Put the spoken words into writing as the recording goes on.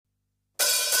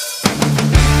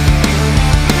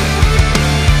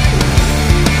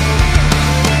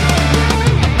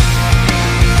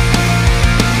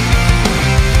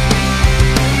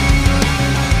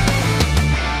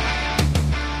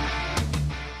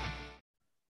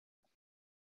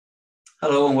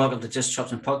Hello and welcome to Just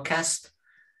Chopped and Podcast.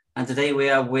 And today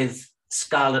we are with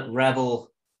Scarlet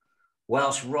Rebel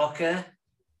Welsh rocker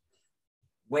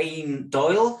Wayne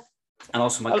Doyle and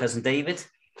also my cousin David.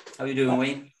 How are you doing,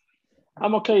 Wayne?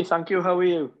 I'm okay, thank you. How are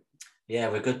you? Yeah,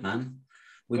 we're good, man.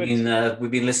 We've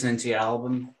been listening to your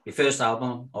album, your first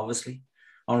album, obviously,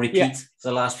 on repeat for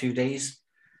the last few days.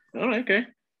 Oh, okay.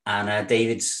 And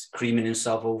David's creaming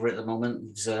himself over it at the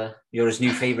moment. You're his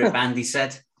new favourite band, he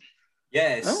said.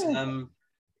 Yes. You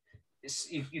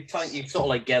sort of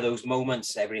like get those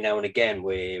moments every now and again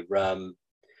where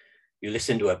you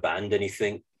listen to a band and you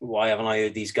think, why haven't I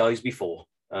heard these guys before?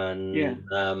 And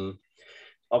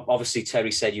obviously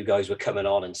Terry said you guys were coming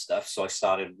on and stuff, so I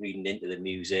started reading into the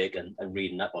music and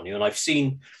reading up on you, and I've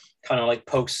seen kind of like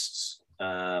posts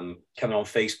coming on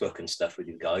Facebook and stuff with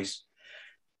you guys,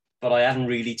 but I hadn't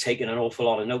really taken an awful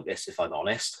lot of notice, if I'm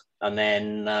honest. And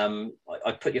then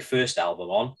I put your first album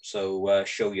on, so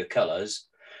Show Your Colours,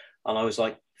 and I was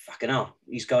like, fucking hell,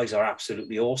 these guys are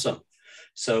absolutely awesome.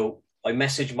 So I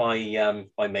messaged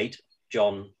my mate,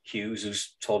 John Hughes,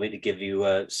 who's told me to give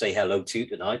you say hello to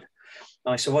tonight.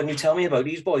 And I said, why don't you tell me about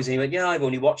these boys? And he went, yeah, I've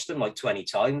only watched them like 20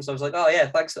 times. I was like, oh yeah,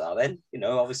 thanks for that then. You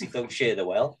know, obviously don't share the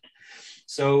well.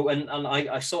 So, and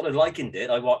I sort of likened it.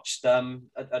 I watched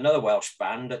another Welsh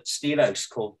band at Steelhouse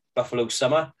called Buffalo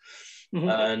Summer. Mm-hmm.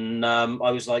 And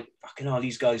I was like, fucking hell,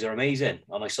 these guys are amazing.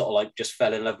 And I sort of like just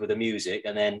fell in love with the music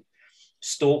and then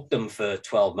stalked them for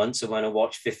 12 months and went and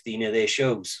watched 15 of their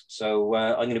shows. So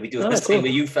I'm going to be doing the same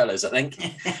with you fellas, I think.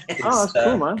 Oh, that's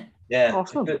cool, man. Yeah.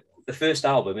 Awesome. The first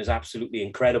album is absolutely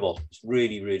incredible. It's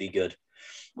really, really good.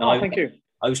 And thank you.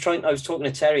 I was talking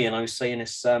to Terry and I was saying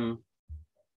this, I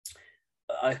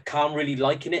can't really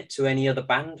liken it to any other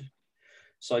band.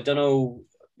 So I don't know,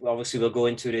 obviously we'll go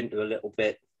into a little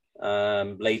bit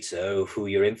later, who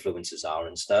your influences are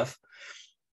and stuff.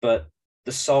 But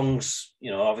the songs,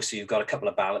 you know, obviously you've got a couple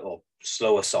of ballad or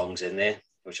slower songs in there,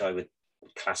 which I would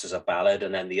class as a ballad,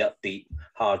 and then the upbeat,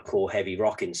 hardcore, heavy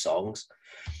rocking songs.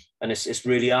 And it's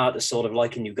really hard to sort of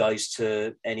liken you guys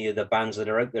to any of the bands that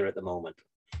are out there at the moment,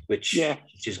 which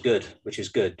is good. Do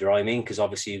you know what I mean? Because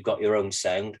obviously you've got your own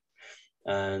sound,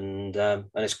 and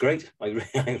it's great. I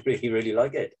really, really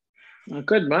like it.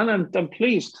 Good, man. I'm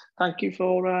pleased. Thank you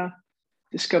for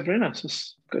discovering us.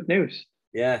 It's good news.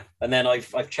 Yeah, and then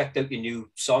I've checked out your new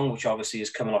song, which obviously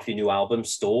is coming off your new album,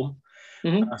 Storm.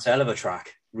 Mm-hmm. That's a hell of a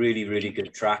track. Really, really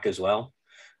good track as well.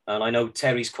 And I know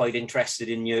Terry's quite interested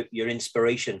in your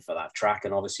inspiration for that track,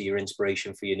 and obviously your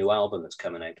inspiration for your new album that's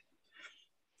coming out.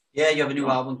 Yeah, you have a new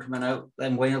album coming out,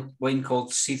 then Wayne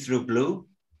called See Through Blue.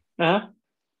 Uh-huh.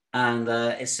 And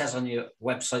it says on your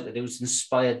website that it was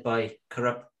inspired by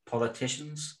corrupt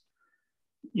politicians.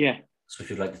 Yeah. So if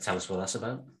you'd like to tell us what that's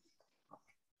about.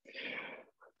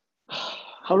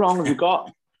 How long have you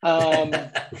got?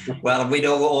 Well, we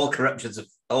know all politicians are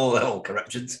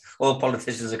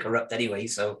corrupt anyway.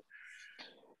 So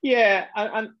yeah,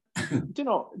 and do you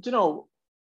know?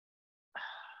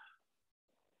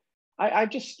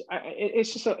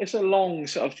 It's a long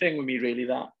sort of thing with me, really.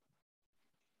 That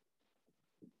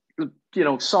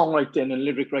songwriting and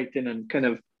lyric writing and kind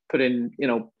of putting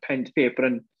pen to paper,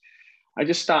 and I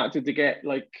just started to get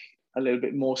like a little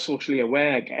bit more socially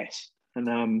aware, I guess,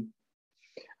 and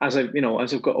as I've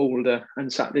got older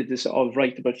and started to sort of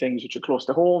write about things which are close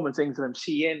to home and things that I'm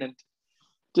seeing, and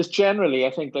just generally,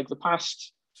 I think like the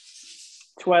past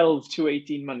 12 to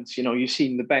 18 months, you've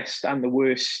seen the best and the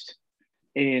worst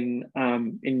in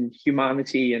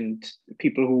humanity and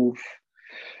people who've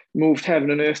moved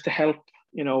heaven and earth to help.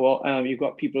 You've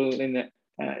got people in the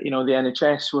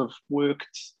NHS who have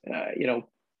worked,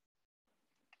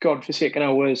 godforsaken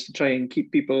hours to try and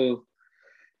keep people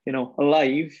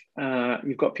alive.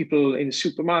 You've got people in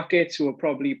supermarkets who are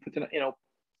probably putting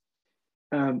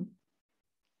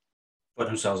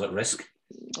themselves at risk.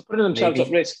 Putting themselves at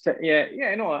risk.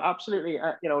 Absolutely.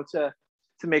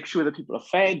 To make sure that people are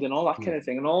fed and all that kind of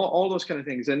thing, and all those kind of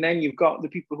things. And then you've got the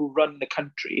people who run the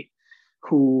country,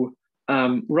 who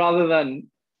rather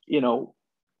than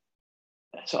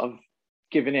sort of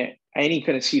giving it any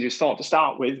kind of serious thought to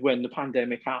start with when the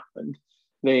pandemic happened,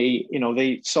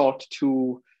 they sought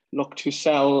to look to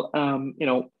sell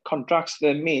contracts to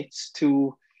their mates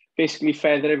to basically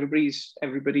feather everybody's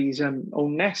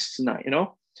own nests and that,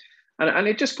 and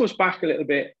it just goes back a little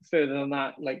bit further than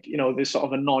that, like this sort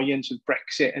of annoyance with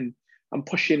Brexit and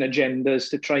pushing agendas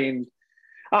to try and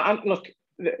look,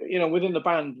 within the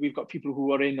band we've got people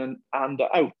who are in and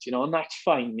out, and that's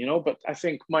fine, but I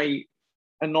think my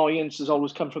annoyance has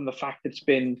always come from the fact that it's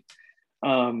been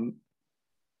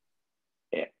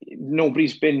nobody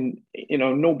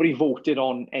voted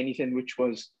on anything which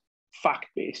was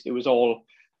fact-based. It was all,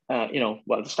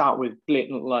 to start with,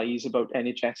 blatant lies about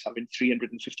NHS having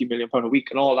 £350 million a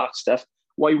week and all that stuff.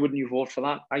 Why wouldn't you vote for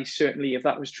that? I certainly, if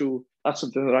that was true, that's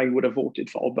something that I would have voted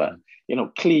for. But,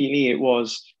 clearly it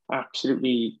was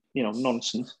absolutely,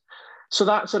 nonsense. So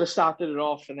that sort of started it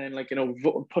off, and then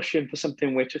pushing for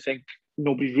something which I think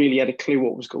nobody really had a clue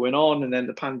what was going on. And then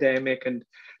the pandemic, and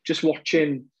just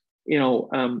watching,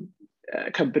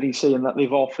 companies saying that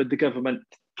they've offered the government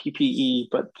PPE,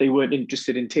 but they weren't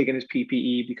interested in taking his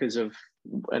PPE because of,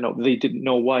 they didn't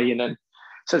know why. And then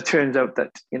so it turns out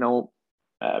that,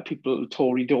 people,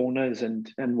 Tory donors and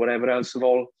whatever else, have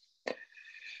all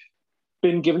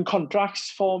been given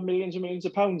contracts for millions and millions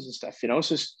of pounds and stuff, so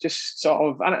it's just sort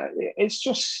of, and it's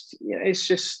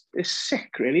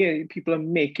sick, really. People are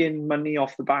making money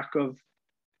off the back of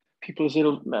people's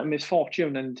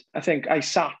misfortune. And I think I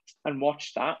sat and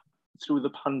watched that through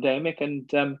the pandemic,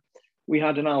 and we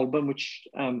had an album which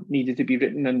needed to be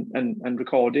written and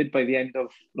recorded by the end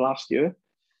of last year,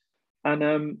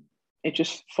 and it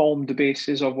just formed the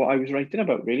basis of what I was writing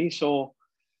about, really. So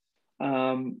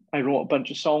I wrote a bunch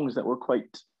of songs that were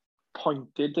quite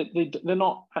pointed. They're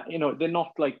not, they're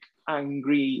not like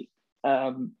angry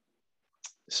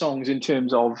songs in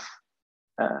terms of,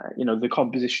 the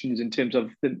compositions, in terms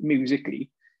of the musically.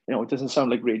 It doesn't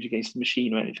sound like Rage Against the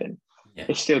Machine or anything. Yeah.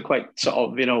 It's still quite sort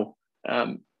of,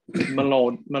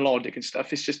 melodic and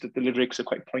stuff. It's just that the lyrics are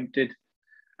quite pointed.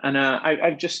 And I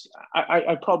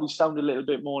probably sound a little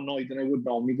bit more annoyed than I would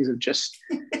normally, because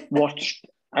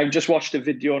I've just watched a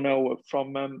video now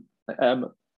from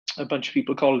a bunch of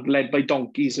people called Led by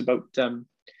Donkeys about about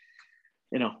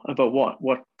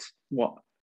what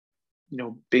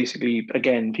basically,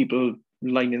 again, people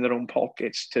lining their own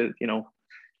pockets to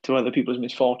other people's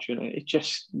misfortune. It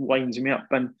just winds me up,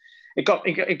 and it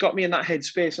got me in that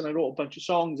headspace, and I wrote a bunch of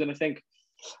songs. And I think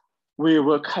we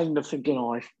were kind of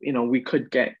thinking, we could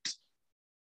get,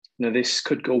 this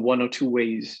could go one or two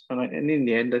ways. And in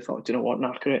the end, I thought,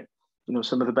 knacker it.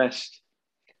 Some of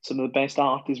the best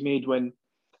art is made when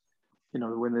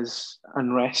there's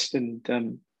unrest and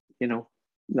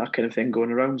that kind of thing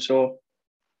going around. So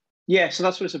yeah, so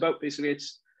that's what it's about, basically.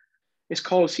 It's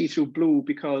called See Through Blue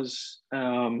because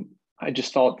I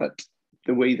just thought that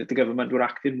the way that the government were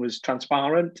acting was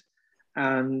transparent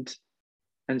and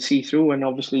see through, and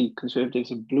obviously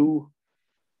Conservatives are blue,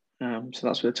 so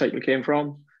that's where the title came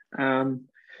from. I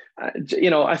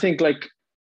think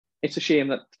it's a shame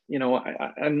that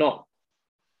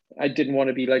I didn't want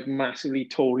to be massively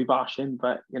Tory bashing,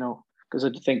 but because I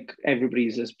think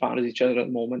everybody's as bad as each other at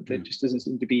the moment. There just doesn't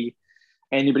seem to be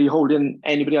anybody holding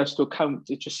anybody else to account.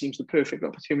 It just seems the perfect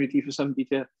opportunity for somebody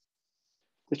to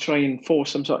try and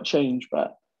force some sort of change.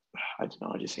 But I don't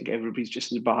know. I just think everybody's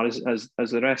just as bad as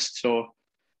the rest. So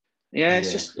yeah,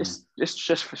 it's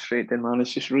just frustrating, man.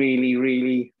 It's just really,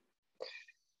 really.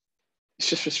 It's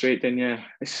just frustrating, yeah.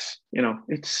 It's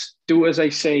do as I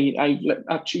say. I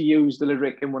actually used the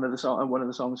lyric in one of the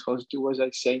songs called "Do as I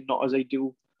say, not as I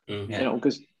do."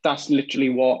 Because that's literally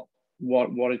what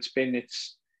it's been.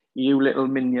 It's, you little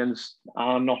minions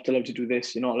are not allowed to do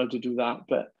this. You're not allowed to do that,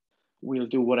 but we'll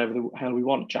do whatever the hell we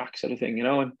want, Jack, sort of thing,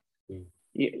 And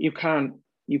you can't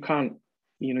run.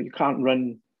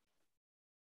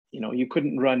 You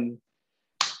couldn't run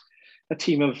a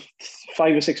team of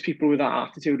 5 or 6 people with that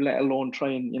attitude, let alone try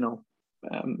and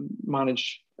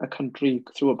manage a country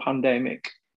through a pandemic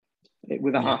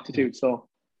with that attitude. So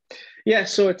yeah,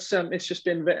 so it's just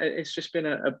been a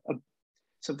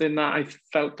something that I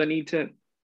felt the need to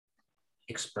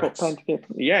express.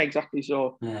 Yeah, exactly.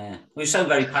 So we sound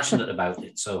very passionate about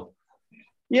it. So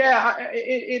yeah,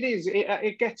 it is.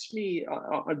 It gets me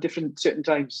on different certain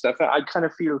times stuff. I kind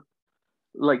of feel,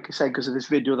 like I said, because of this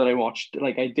video that I watched,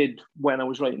 like I did when I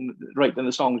was writing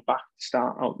the songs back to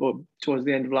start out towards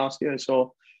the end of last year.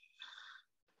 So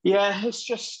yeah, it's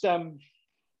just I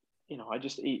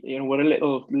just we're a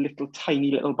little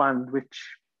tiny little band,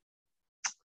 which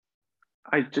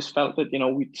I just felt that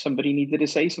somebody needed to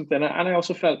say something, and I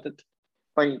also felt that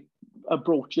by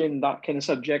approaching that kind of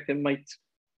subject, it might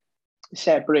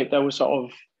separate our sort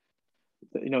of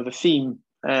the theme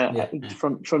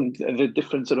from the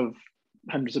different sort of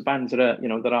hundreds of bands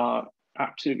that are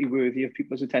absolutely worthy of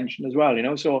people's attention as well,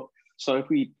 So if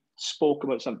we spoke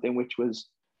about something which was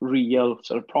real,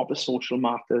 sort of proper social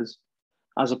matters,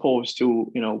 as opposed to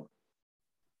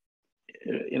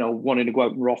wanting to go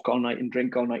out and rock all night and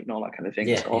drink all night and all that kind of thing.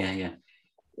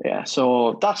 Yeah.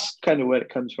 So that's kind of where it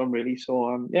comes from, really.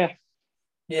 So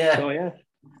So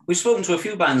we've spoken to a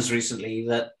few bands recently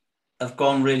that have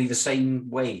gone really the same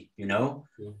way,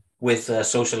 with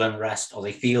social unrest, or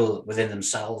they feel within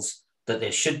themselves that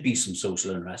there should be some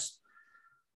social unrest.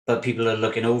 but people are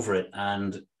looking over it,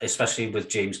 and especially with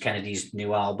James Kennedy's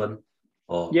new album.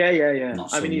 Or yeah.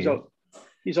 Not I so mean, new.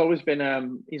 he's always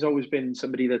been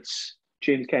somebody that's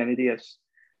James Kennedy. Is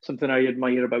something I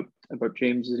admire about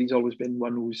James, is he's always been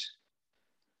one who's,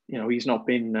 he's not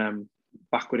been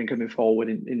backward in coming forward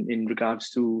in regards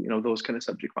to those kind of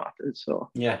subject matters. So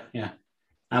yeah.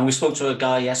 And we spoke to a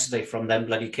guy yesterday from Them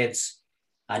Bloody Kids,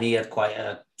 and he had quite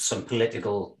some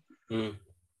political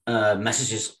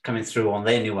messages coming through on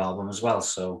their new album as well.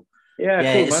 So yeah,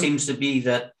 cool, it man. seems to be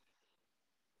that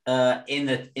in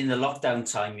the lockdown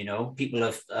time, people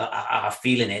are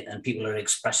feeling it, and people are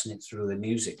expressing it through the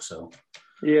music. So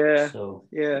yeah.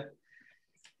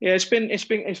 It's been it's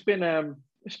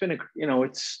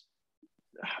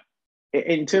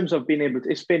in terms of being able to,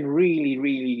 it's been really,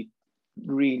 really,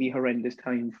 really horrendous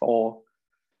time for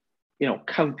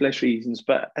countless reasons.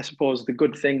 But I suppose the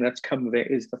good thing that's come of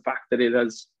it is the fact that it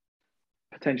has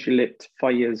potentially lit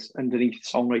fires underneath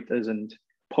songwriters and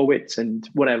poets and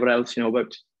whatever else,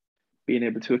 about being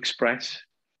able to express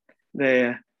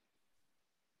their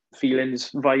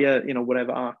feelings via,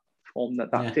 whatever art form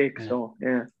that takes. So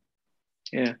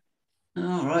yeah.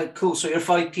 All right, cool. So you're a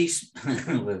 5-piece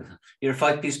you're a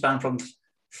 5-piece band from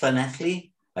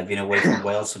Llanelli. I've been away from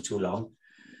Wales for too long.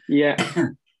 Yeah.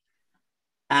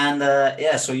 And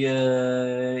so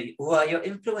who are your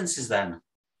influences then?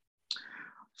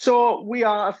 So we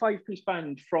are a 5-piece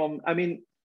band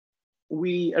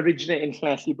we originate in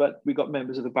Llanelli, but we got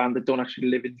members of the band that don't actually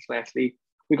live in Llanelli.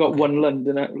 We got one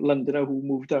Londoner who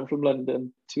moved down from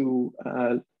London to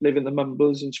live in the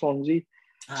Mumbles in Swansea.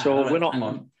 So right, we're not. Hang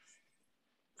on.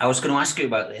 I was going to ask you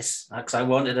about this because I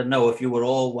wanted to know if you were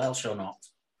all Welsh or not.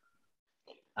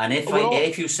 And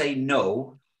if you say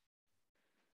no,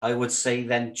 I would say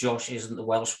then Josh isn't the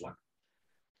Welsh one.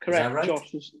 Correct. Is that right?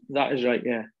 That is right,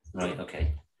 yeah. Right,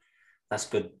 okay. That's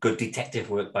good detective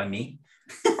work by me.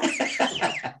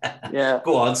 Yeah.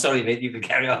 Go on, sorry, mate, you can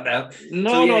carry on now.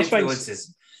 No, it's influences.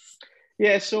 Fine.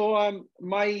 Yeah, so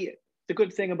the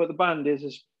good thing about the band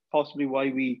is possibly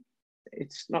why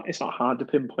it's not hard to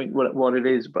pinpoint what it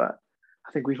is, but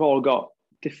I think we've all got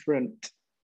different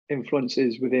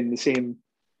influences within the same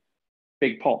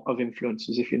big pot of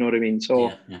influences, if you know what I mean.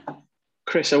 So yeah.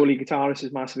 Chris, our lead guitarist,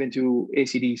 is massive into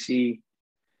AC/DC,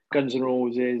 Guns N'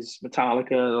 Roses,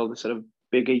 Metallica, all the sort of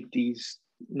big 80s,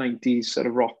 90s sort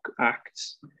of rock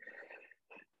acts.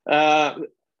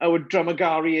 Our drummer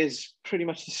Gary is pretty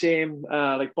much the same,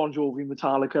 like Bon Jovi,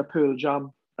 Metallica, Pearl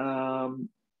Jam.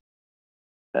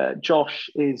 Josh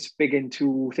is big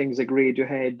into things like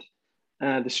Radiohead.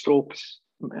 The Strokes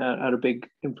are a big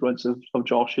influence of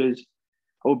Josh's.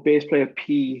 Our bass player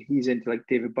P, he's into like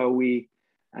David Bowie,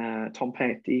 Tom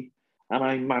Petty, and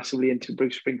I'm massively into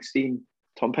Bruce Springsteen,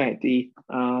 Tom Petty.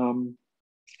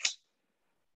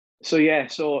 So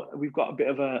we've got a bit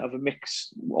of a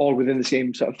mix, all within the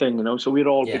same sort of thing, So we're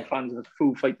all big fans of the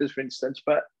Foo Fighters, for instance.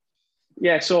 But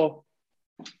my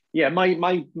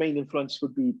main influence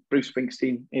would be Bruce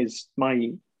Springsteen. Is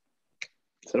my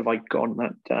sort of icon.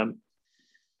 That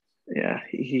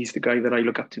he's the guy that I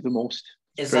look up to the most.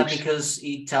 Is Bruce. That because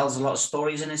he tells a lot of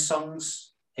stories in his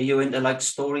songs? Are you into like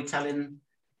storytelling?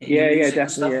 Yeah,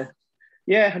 definitely.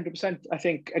 Yeah, 100%. I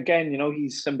think again,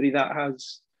 he's somebody that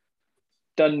has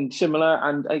done similar,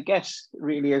 and I guess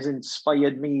really has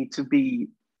inspired me to be,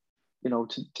 to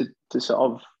sort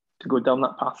of to go down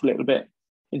that path a little bit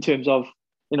in terms of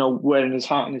wearing his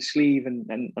heart on his sleeve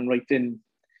and writing.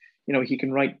 He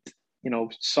can write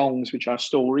songs which are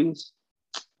stories,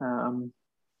 and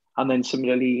then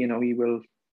similarly, he will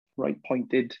write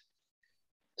pointed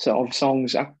sort of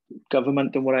songs at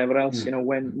government and whatever else,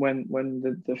 when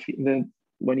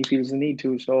he feels the need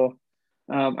to. So,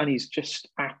 and he's just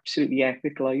absolutely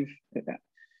epic live.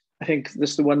 I think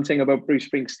that's the one thing about Bruce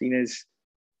Springsteen is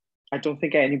I don't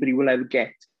think anybody will ever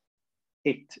get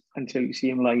it until you see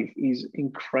him live. He's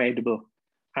incredible,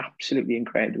 absolutely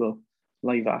incredible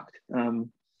live act.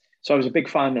 So I was a big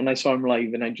fan, and I saw him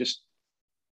live, and I just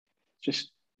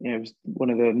it was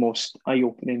one of the most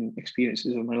eye-opening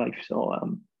experiences of my life.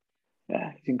 So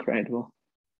he's incredible.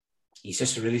 He's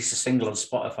just released a single on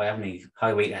Spotify, haven't he?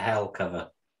 Highway to Hell cover.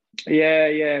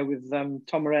 Yeah, with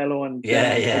Tom Morello and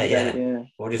yeah.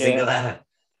 What do you think of that?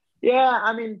 Yeah,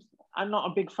 I mean, I'm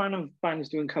not a big fan of bands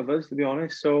doing covers, to be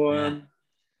honest. So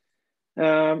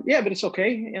but it's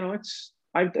okay.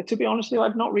 To be honest with you,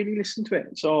 I've not really listened to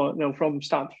it. So from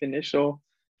start to finish. So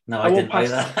no, I didn't know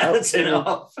that. That's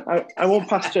enough. I won't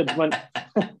pass judgment.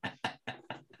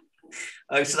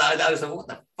 I was like, what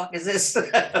the fuck is this?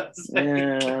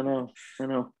 Yeah, I know.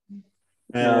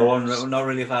 Yeah, I'm not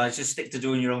really a fan. Just stick to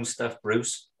doing your own stuff,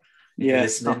 Bruce. Yeah,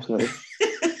 absolutely.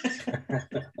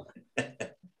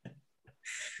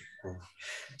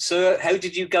 So how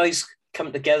did you guys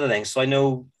come together then? So I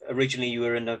know originally you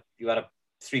had a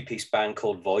three-piece band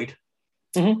called Void,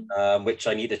 which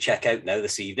I need to check out now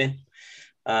this evening.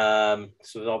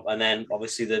 So and then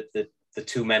obviously the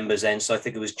two members then. So I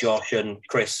think it was Josh and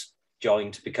Chris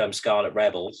joined to become Scarlet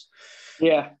Rebels.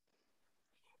 Yeah.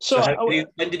 So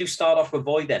when did you start off with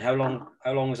Void then? How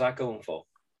long was that going for?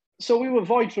 So we were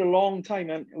Void for a long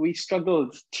time, and we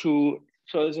struggled to.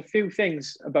 So there's a few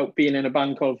things about being in a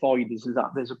band called Void is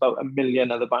that there's about 1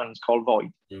 million other bands called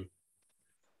Void.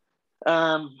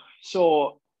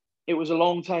 So it was a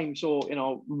long time. So, you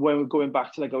know, when we're going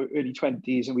back to like our early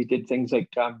 20s, and we did things like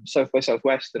South by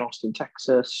Southwest in Austin,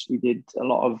 Texas. We did a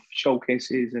lot of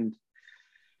showcases and,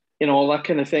 you know, all that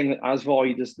kind of thing as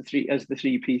Void, as the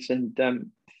three piece.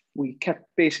 And we kept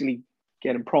basically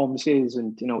getting promises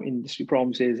and, you know, industry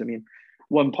promises. I mean,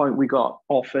 one point we got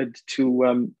offered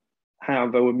to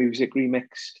have our music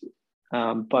remixed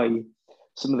by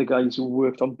some of the guys who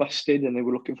worked on Busted, and they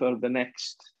were looking for the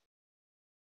next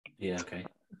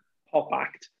pop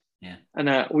act. Yeah.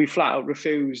 And we flat out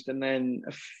refused. And then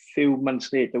a few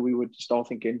months later, we were just all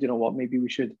thinking, you know what, maybe we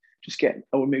should just get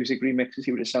our music remixed to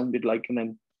see what it sounded like. And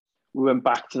then we went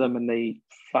back to them, and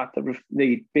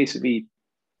they basically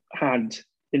had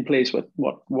in place what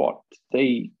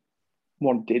they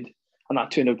wanted, and that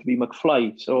turned out to be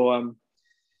McFly. So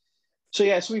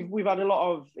we've had a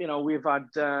lot of, you know, we've had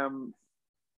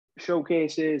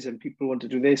showcases and people want to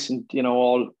do this, and, you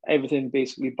know, everything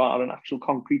basically bar an actual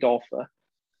concrete offer.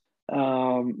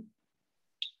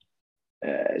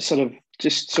 Sort of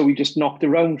just, so we just knocked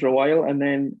around for a while, and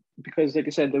then because, like I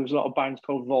said, there was a lot of bands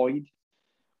called Void,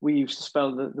 we used to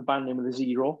spell the band name with a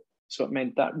zero. So it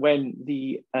meant that when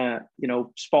the you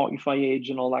know, Spotify age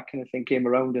and all that kind of thing came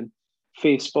around, and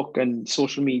Facebook and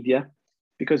social media,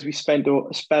 because we spelled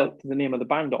the name of the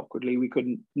band awkwardly,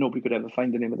 nobody could ever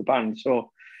find the name of the band.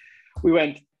 So we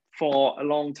went for a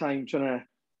long time trying to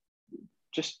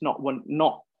just not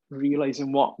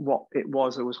realizing what it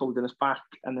was that was holding us back.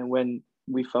 And then when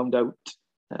we found out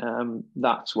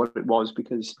that's what it was,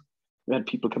 because we had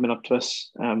people coming up to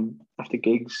us after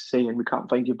gigs saying, we can't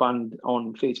find your band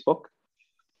on Facebook.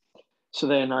 So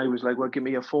then I was like, well, give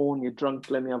me your phone, you're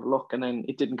drunk, let me have a look. And then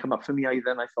it didn't come up for me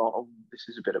either. And I thought, oh, this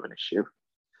is a bit of an issue.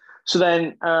 So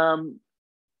then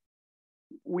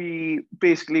we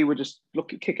basically were just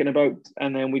kicking about.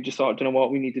 And then we just thought, you know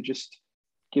what, we need to just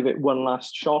give it one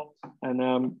last shot.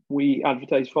 And we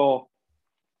advertised for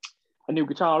a new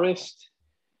guitarist,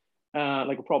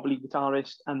 like a proper lead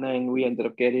guitarist. And then we ended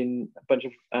up getting a bunch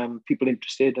of people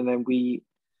interested. And then we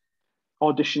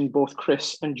auditioned both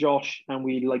Chris and Josh, and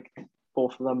we liked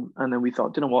both of them. And then we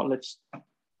thought, you know what, let's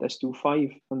do 5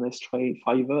 and let's try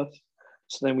 5 of us.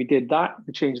 So then we did that.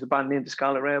 We changed the band name to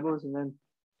Scarlet Rebels, and then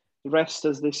the rest,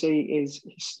 as they say, is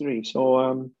history.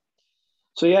 So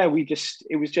yeah,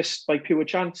 it was just by pure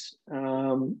chance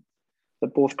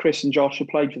that both Chris and Josh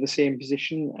applied for the same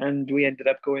position, and we ended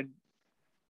up going,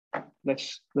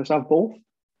 let's have both,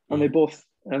 and they both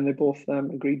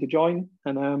agreed to join.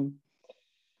 And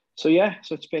so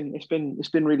it's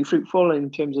been really fruitful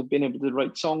in terms of being able to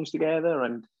write songs together,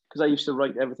 and because I used to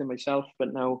write everything myself,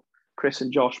 but now Chris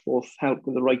and Josh both help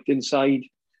with the writing side.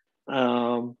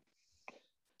 So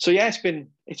yeah, it's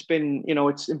been, you know,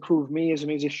 it's improved me as a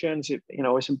musician.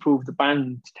 It's improved the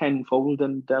band tenfold,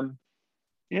 and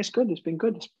yeah, it's good. It's been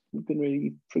good. It's been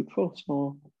really fruitful.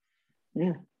 So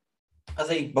yeah. Are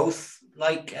they both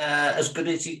like as good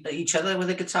as each other with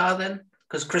the guitar then?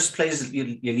 Because Chris plays your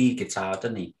lead guitar,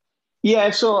 doesn't he? Yeah,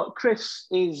 so Chris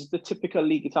is the typical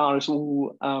lead guitarist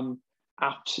who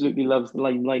absolutely loves the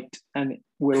limelight and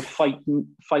will fight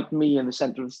me in the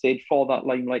center of the stage for that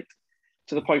limelight,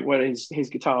 to the point where his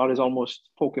guitar is almost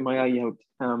poking my eye out.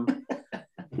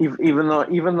 Even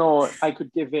though I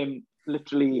could give him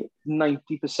literally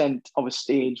 90% of a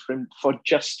stage for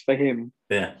him,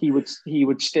 yeah, he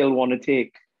would still want to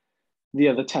take the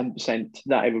other 10%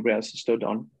 that everybody else has stood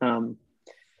on.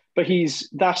 But I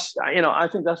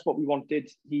think that's what we wanted.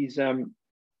 He's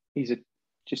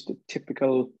just a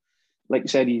typical, like you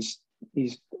said, he's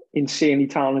insanely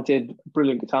talented,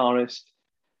 brilliant guitarist,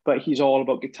 but he's all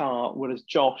about guitar. Whereas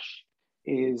Josh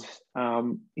is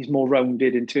he's more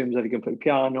rounded in terms of he can play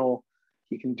piano,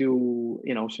 he can do,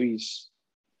 you know, so he's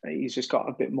just got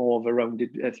a bit more of a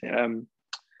rounded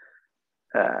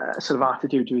sort of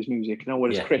attitude to his music. You know,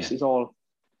 whereas Chris is all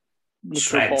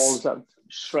balls out,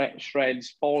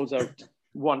 shreds, balls out,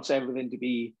 wants everything to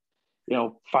be, you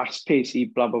know, fast pacey,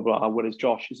 blah blah blah. Whereas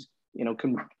Josh is, you know,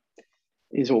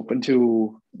 is open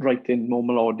to writing more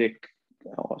melodic,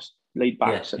 or laid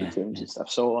back sort of tunes and stuff.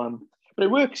 So but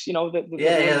it works, you know. The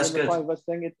 5 of us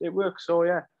thing, it works. So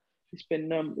yeah, it's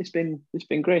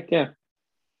been great. Yeah.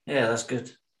 Yeah, that's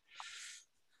good.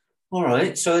 All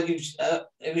right. So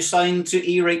you signed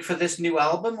to Earache for this new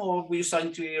album, or were you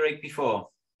signed to Earache before?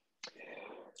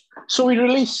 So we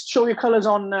released Show Your Colours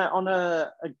on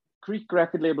a Greek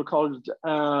record label called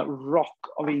Rock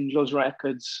of Angels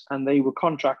Records, and they were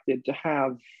contracted to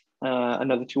have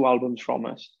another 2 albums from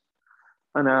us.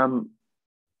 And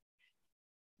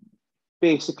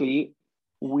basically,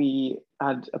 we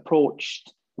had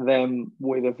approached them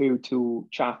with a view to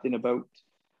chatting about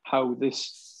how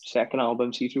this second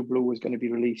album, See Through Blue, was going to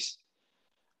be released.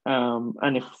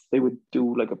 And if they would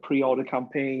do like a pre-order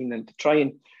campaign, and to try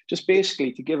and just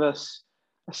basically to give us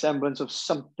a semblance of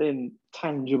something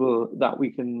tangible that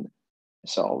we can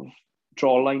sort of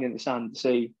draw a line in the sand to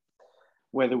say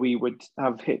whether we would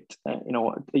have hit, a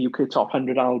UK top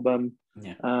 100 album,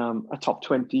 a top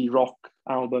 20 rock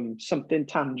album, something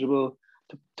tangible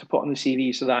to put on the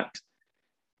CD, so that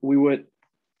we were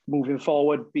moving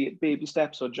forward, be it baby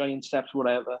steps or giant steps,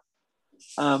 whatever.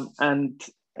 And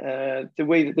the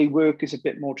way that they work is a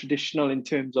bit more traditional in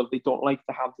terms of they don't like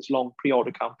to have this long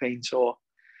pre-order campaign. So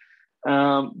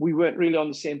we weren't really on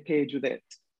the same page with it.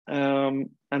 And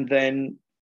then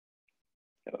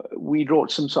we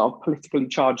wrote some sort of politically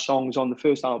charged songs on the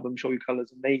first album, Show Your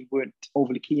Colours, and they weren't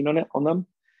overly keen on them.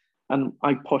 And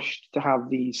I pushed to have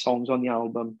these songs on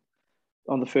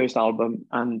the first album.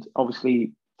 And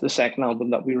obviously the second album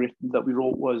that we wrote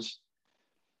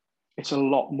it's a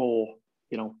lot more,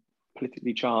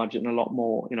 politically charged and a lot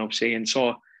more, saying.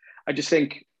 So I just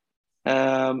think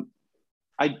I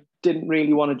didn't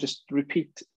really want to just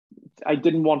repeat. I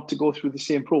didn't want to go through the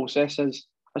same process as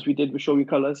we did with Show Your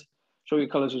Colours. Show Your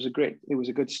Colours was a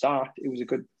good start. It was a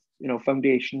good,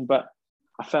 foundation, but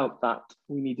I felt that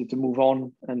we needed to move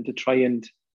on and to try and,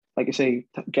 like I say,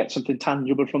 get something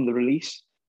tangible from the release.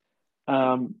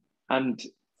 And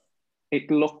it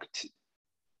looked,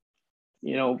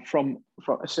 from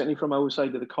certainly from our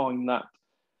side of the coin, that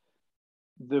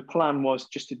the plan was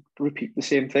just to repeat the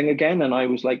same thing again. And I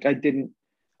was like, I didn't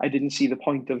see the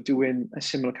point of doing a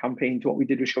similar campaign to what we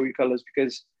did with Show Your Colours,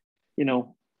 because,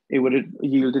 it would have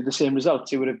yielded the same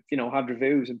results. It would have, had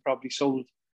reviews and probably sold,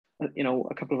 a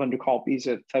couple of 100 copies,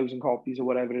 1,000 copies or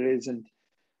whatever it is. And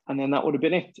then that would have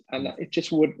been it. And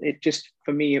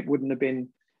for me, it wouldn't have been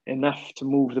enough to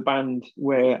move the band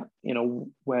where we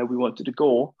wanted to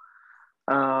go.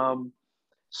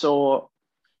 So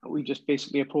we just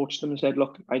basically approached them and said,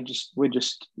 look, it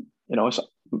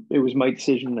was my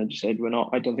decision. I just said,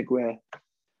 I don't think we're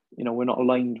not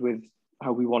aligned with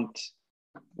how we want,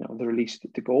 the release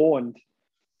to go. And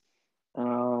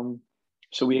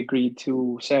so we agreed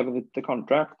to sever the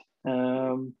contract.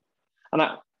 And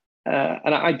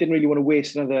I didn't really want to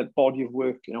waste another body of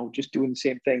work, just doing the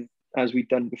same thing as we'd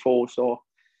done before.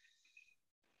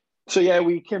 So yeah,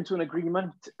 we came to an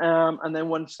agreement, and then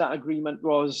once that agreement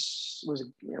was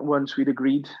once we'd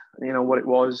agreed, what it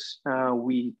was,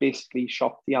 we basically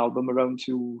shopped the album around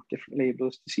to different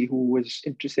labels to see who was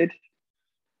interested,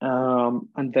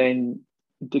 and then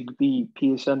Digby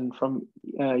Pearson from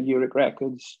Earache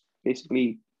Records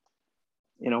basically,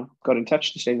 got in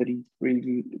touch to say that he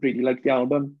really, really liked the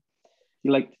album. He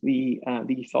liked the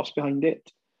ethos behind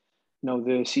it,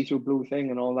 the See Through Blue thing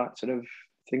and all that sort of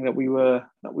thing that we were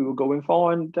going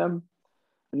for, and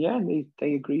yeah,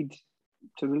 they agreed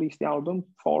to release the album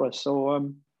for us.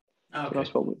 So, okay.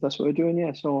 So that's what we're doing.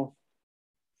 Yeah. So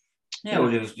yeah,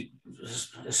 well,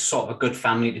 it's sort of a good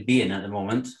family to be in at the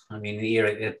moment. I mean,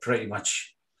 they're pretty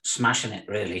much smashing it,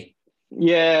 really.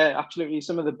 Yeah, absolutely.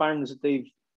 Some of the bands that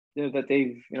they've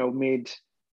made,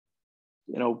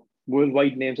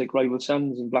 worldwide names like Rival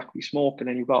Sons and Black We Smoke, and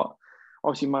then you've got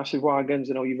obviously Massive Wagons.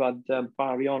 You've had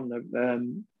Barry on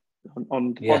the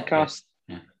podcast.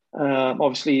 Yeah.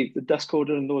 Obviously the Dust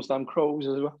Coder and Those Damn Crows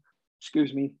as well.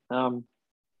 Excuse me.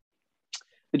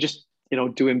 They're just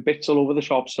doing bits all over the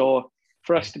shop. So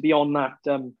for us to be on that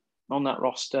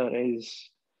roster is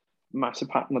a massive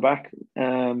pat on the back.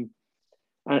 And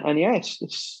yes,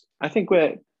 I think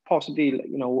we're possibly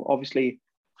obviously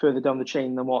further down the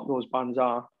chain than what those bands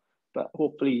are. But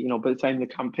hopefully, by the time the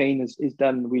campaign is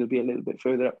done, we'll be a little bit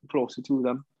further up, closer to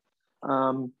them.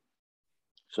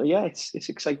 So yeah, it's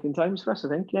exciting times for us, I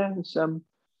think. Yeah, it's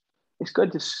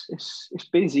good. It's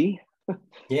busy.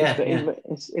 Yeah,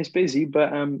 it's busy,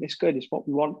 but it's good. It's what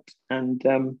we want, and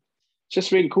it's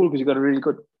just really cool because we've got a really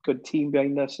good team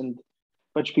behind us and a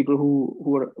bunch of people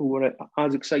who are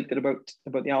as excited about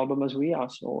the album as we are.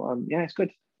 So yeah, it's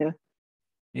good.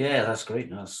 Yeah, that's great.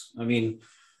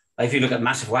 If you look at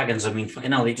Massive Wagons,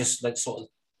 they just like sort of,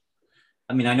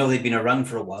 I know they've been around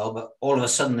for a while, but all of a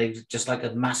sudden they've just like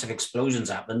a massive explosions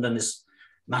happened, and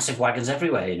massive wagons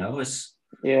everywhere. It's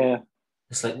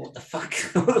like, what the fuck?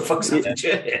 What the fuck's happened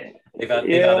here? They've had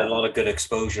a lot of good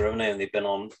exposure, haven't they? And they've been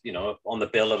on the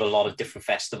bill of a lot of different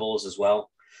festivals as well,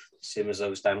 same as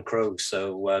those damn Crows.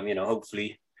 So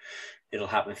hopefully it'll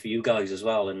happen for you guys as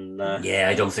well. And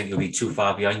I don't think you'll be too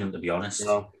far behind them, to be honest.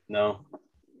 No.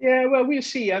 Yeah, well, we'll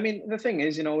see. I mean, the thing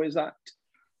is, is that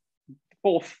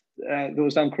both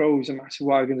those damn Crows and Massive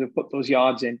Wagons have put those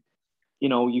yards in.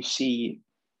 You see,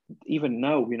 even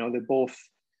now, they're both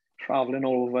traveling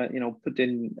all over,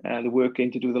 putting the work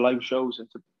in to do the live shows and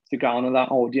to garner that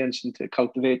audience and to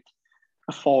cultivate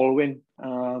a following.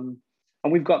 And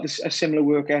we've got a similar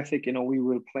work ethic. We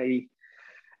will play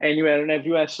anywhere and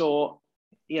everywhere. So,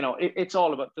 it's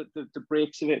all about the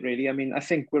breaks of it, really. I mean, I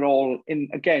think we're all in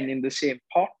the same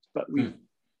pot, but we're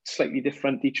slightly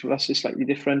different. Each of us is slightly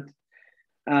different.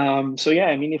 So yeah,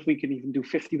 I mean, if we could even do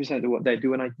 50% of what they're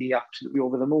doing, I'd be absolutely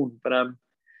over the moon. But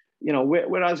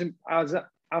we're as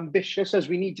ambitious as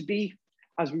we need to be,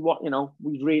 as we want.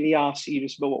 We really are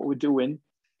serious about what we're doing.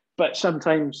 But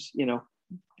sometimes,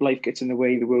 life gets in the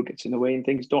way, the world gets in the way, and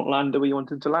things don't land the way you want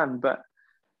them to land. But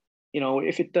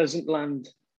if it doesn't land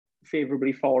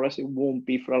favorably for us, it won't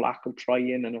be for a lack of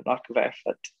trying and a lack of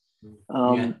effort.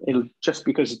 It'll just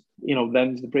because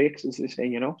them's the breaks, as they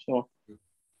say. So.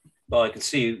 Well, I can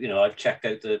see, I've checked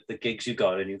out the gigs you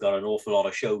got, and you've got an awful lot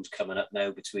of shows coming up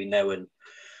now between now and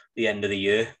the end of the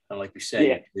year. And like we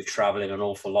said, you're traveling an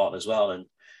awful lot as well. And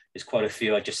there's quite a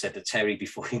few. I just said to Terry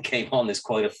before he came on, there's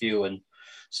quite a few. And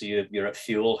so you're at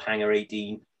Fuel, Hangar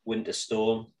 18, Winter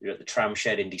Storm. You're at the Tram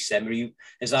Shed in December.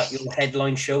 Is that your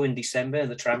headline show in December,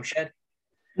 the Tram Shed?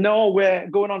 No, we're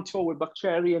going on tour with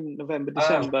Buckcherry in November,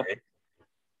 December. Okay.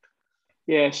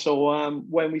 Yeah, so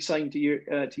when we signed to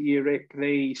Earache,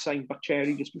 they signed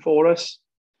Buckcherry just before us,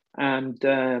 and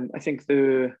I think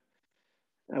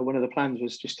one of the plans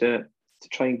was just to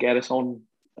try and get us on.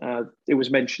 It was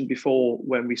mentioned before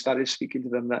when we started speaking to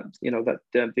them that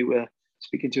they were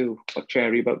speaking to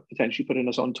Buckcherry about potentially putting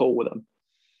us on tour with them.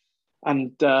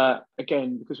 And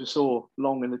again, because we're so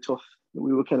long in the tooth,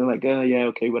 we were kind of like, yeah,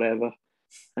 okay, whatever.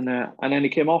 And then it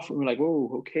came off, and we're like,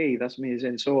 whoa, okay, that's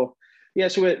amazing. So. Yeah,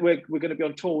 so we're going to be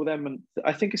on tour with them, and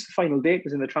I think it's the final date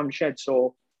is in the Tram Shed.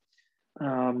 So,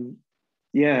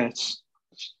 it's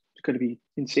going to be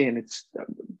insane. It's a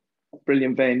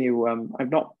brilliant venue. I've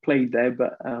not played there,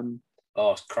 but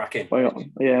it's cracking. By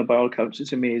all accounts,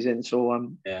 it's amazing. So,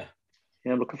 I'm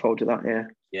looking forward to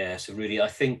that. Yeah. So really, I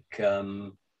think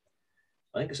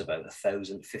it's about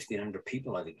 1,500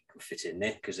 people. I think you can fit in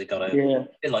there because they got a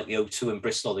bit like the O2 in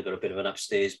Bristol. They got a bit of an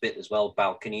upstairs bit as well,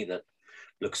 balcony that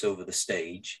looks over the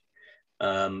stage,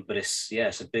 but it's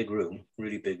a big room,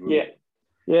 really big room.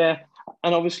 Yeah,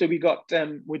 and obviously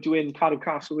we're doing Cardiff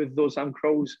Castle with those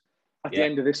Crows at the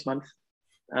end of this month,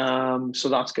 so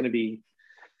that's going to be,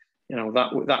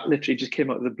 that literally just came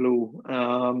out of the blue.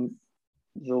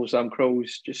 Those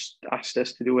Crows just asked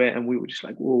us to do it, and we were just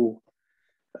like, whoa.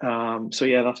 So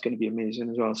yeah, that's going to be amazing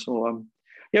as well. So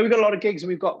we've got a lot of gigs, and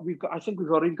we've got I think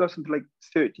we've already got something like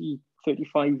 30,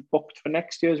 35 booked for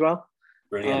next year as well.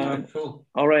 Brilliant. Cool.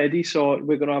 Already, so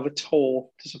we're going to have a tour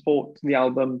to support the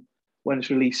album when it's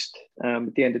released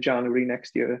at the end of January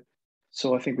next year.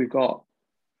 So I think we've got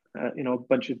a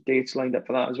bunch of dates lined up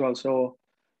for that as well. So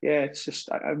yeah, it's just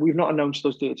we've not announced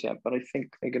those dates yet, but I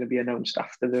think they're going to be announced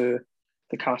after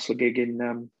the Castle gig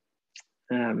in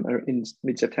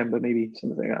mid-September, maybe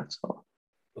something like that. So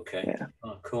okay, yeah.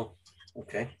 Oh, cool.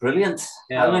 Okay, brilliant.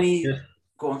 Yeah. How many? Yeah.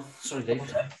 Go on. Sorry,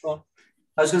 Dave. Go on.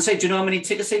 I was going to say, do you know how many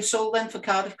tickets they've sold then for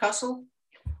Cardiff Castle?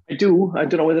 I do. I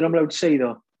don't know whether I'm allowed to say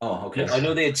though. Oh, okay. I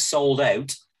know they had sold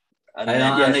out.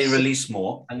 And they released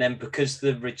more. And then because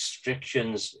the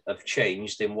restrictions have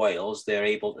changed in Wales, they're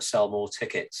able to sell more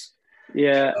tickets.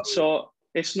 Yeah, so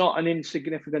it's not an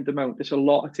insignificant amount. There's a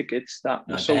lot of tickets that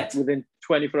were sold within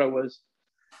 24 hours,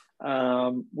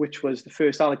 which was the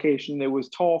first allocation. There was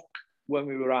talk when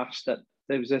we were asked that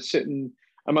there was a certain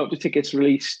amount of tickets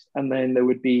released, and then there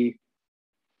would be,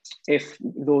 if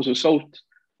those were sold,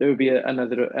 there would be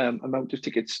another amount of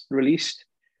tickets released.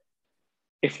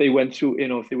 If they went through,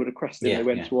 if they were requested, they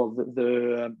went through all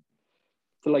the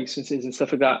licenses and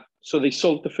stuff like that. So they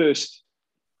sold the first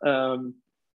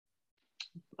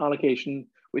allocation,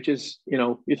 which is,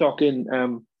 you're talking,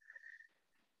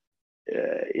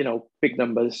 big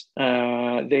numbers.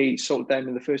 They sold them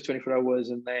in the first 24 hours,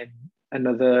 and then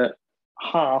another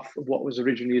half of what was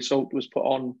originally sold was put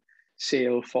on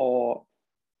sale for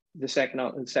the second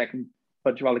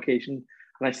bunch of allocation.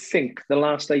 And I think the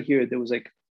last I heard, there was like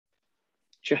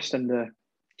just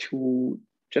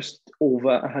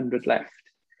over 100 left.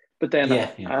 But then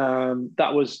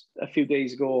that was a few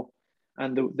days ago.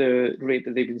 and the rate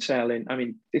that they've been selling, I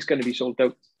mean, it's going to be sold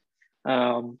out.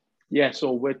 So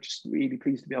we're just really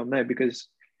pleased to be on there because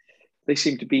they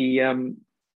seem to be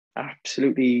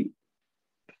absolutely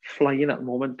flying at the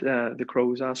moment. The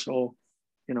Crows are, so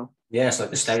Yeah, it's like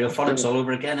the Stereophonics all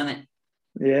over again, isn't it?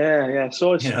 Yeah.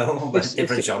 So it's but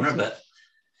different genre, but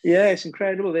yeah, it's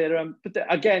incredible. They're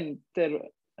again, they're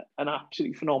an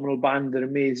absolutely phenomenal band. They're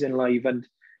amazing live, and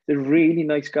they're really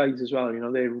nice guys as well.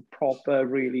 They're proper,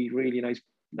 really, really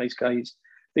nice guys.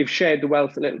 They've shared the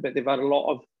wealth a little bit. They've had a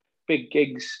lot of big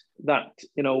gigs that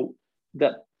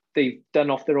that they've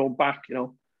done off their own back,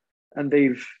 and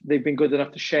they've been good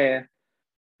enough to share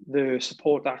the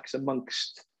support acts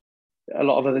amongst a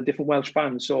lot of other different Welsh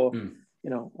bands. So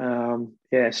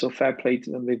so fair play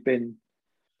to them. They've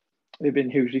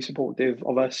been hugely supportive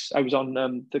of us. I was on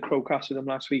the Crowcast with them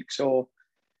last week, so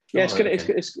yeah, it's good. Okay.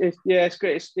 It's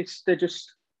great. They're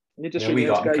just we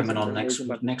got them coming on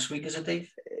next week, is it,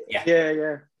 Dave?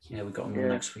 Yeah. We got them on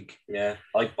next week. Yeah,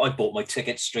 I bought my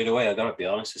tickets straight away. I gotta be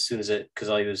honest, as soon as because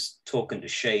I was talking to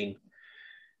Shane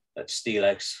at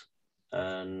Steelhouse,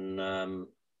 and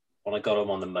when I got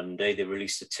home on the Monday, they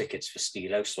released the tickets for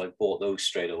Steelhouse, so I bought those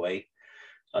straight away.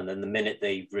 And then the minute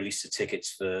they released the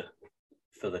tickets for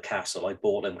the Castle, I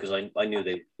bought them because I knew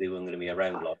they weren't going to be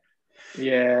around long.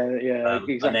 Yeah,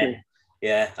 exactly.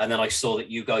 And then I saw that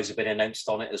you guys have been announced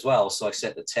on it as well. So I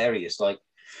said to Terry, it's going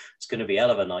to be hell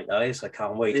of a night, guys. I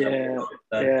can't wait.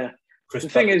 Chris, the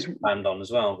thing is, band on as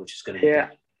well, which is going to be good.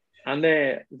 And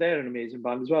they're an amazing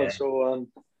band as well. Yeah. So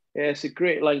it's a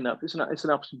great lineup. It's an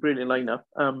absolutely brilliant lineup.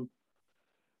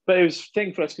 But it was a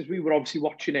thing for us because we were obviously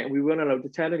watching it and we weren't allowed to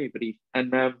tell anybody.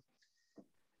 And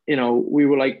we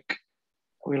were like,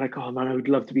 oh man, I would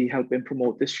love to be helping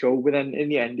promote this show. But then in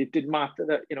the end, it didn't matter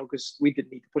that, because we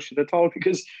didn't need to push it at all,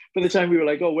 because by the time we were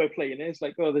like, oh, we're playing it, it's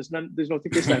like, oh, there's no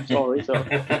tickets left, sorry. So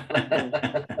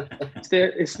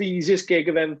it's the easiest gig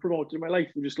I've ever promoted in my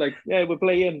life. We're just like, yeah, we're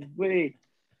playing, wait.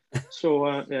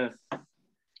 So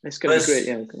it's going to be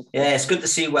great. Yeah, it's good to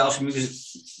see Welsh music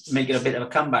making a bit of a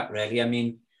comeback, really. I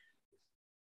mean,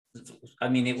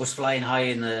 it was flying high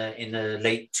in the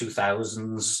late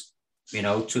 2000s.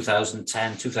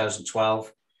 2010,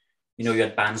 2012, you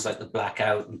had bands like The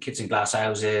Blackout and Kids in Glass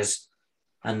Houses.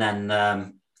 And then,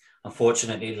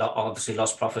 unfortunately, obviously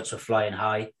Lost Prophets were flying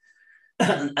high.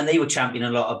 and they were championing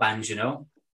a lot of bands, But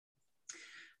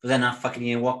then that fucking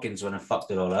Ian Watkins went and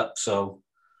fucked it all up. So,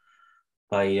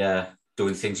 by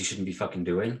doing things he shouldn't be fucking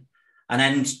doing. And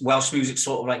then Welsh music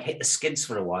sort of like hit the skids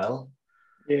for a while.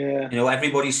 Yeah.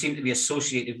 Everybody seemed to be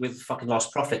associated with fucking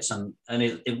Lost Prophets, and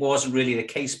it wasn't really the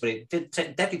case, but it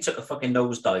definitely took a fucking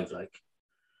nosedive, like.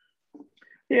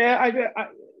 Yeah,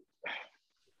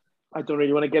 I don't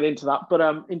really want to get into that, but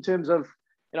in terms of,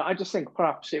 I just think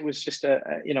perhaps it was just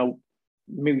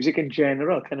music in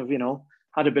general kind of,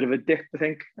 had a bit of a dip, I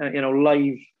think,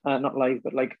 live, not live,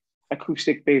 but like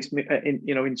acoustic based,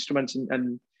 instruments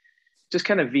and just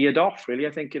kind of veered off, really.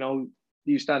 I think,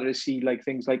 you started to see like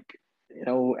things like,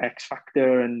 X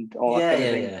Factor and all that kind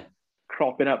of thing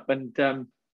cropping up, and I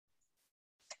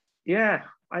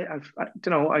don't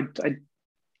know.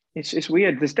 It's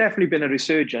weird. There's definitely been a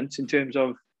resurgence in terms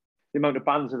of the amount of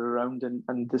bands that are around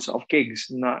and the sort of gigs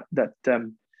and that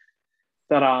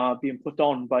are being put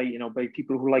on by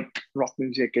people who like rock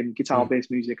music and guitar based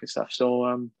music and stuff.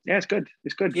 So it's good.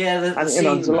 It's good. Yeah,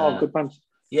 there's a lot of good bands.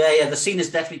 Yeah, the scene has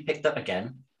definitely picked up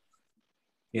again.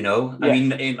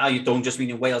 I don't just mean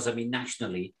in Wales, I mean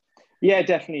nationally. Yeah,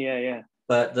 definitely, yeah.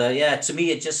 But to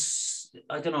me, it just,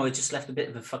 I don't know, it just left a bit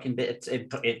of a fucking bit.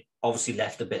 It obviously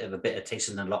left a bit of a bitter taste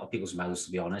in a lot of people's mouths,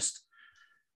 to be honest.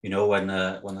 When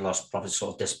the Lost Prophets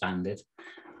sort of disbanded,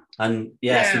 and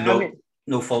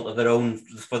no fault of their own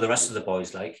for the rest of the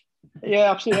boys, like.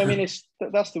 Yeah, absolutely. I mean,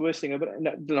 that's the worst thing about it.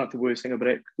 Not the worst thing about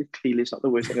it. Clearly, it's not the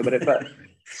worst thing about it. But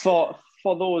for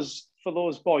those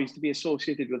boys to be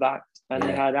associated with that, and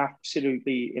they had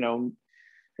absolutely,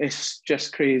 it's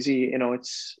just crazy.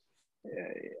 It's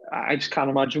I just can't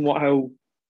imagine how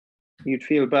you'd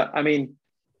feel. But I mean,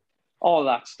 all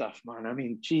that stuff, man. I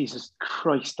mean, Jesus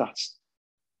Christ, that's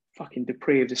fucking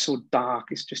depraved. It's so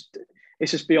dark. It's just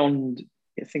beyond,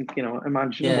 I think,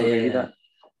 imaginable, really. That.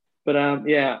 But I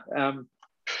mean,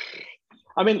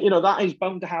 that is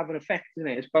bound to have an effect, isn't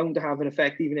it? It's bound to have an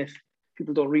effect, even if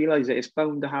people don't realize it. It's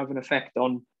bound to have an effect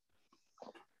on,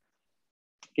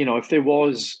 if there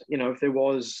was,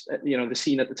 the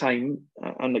scene at the time,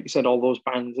 and like you said, all those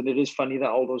bands. And it is funny that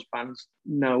all those bands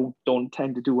now don't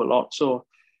tend to do a lot. So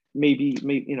maybe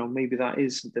that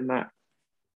is something that.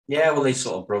 Yeah, well, they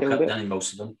sort of broke up then in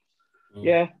most of them.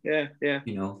 Yeah.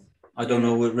 I don't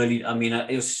know what really. I mean,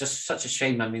 it was just such a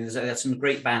shame. I mean, there's some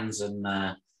great bands, and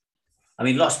I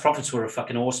mean, Lost Prophets were a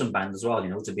fucking awesome band as well. You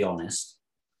know, to be honest,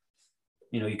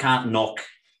 you can't knock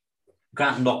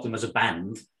them as a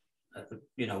band.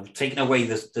 Taking away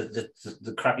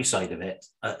the crappy side of it.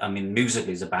 I mean,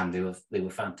 musically as a band, they were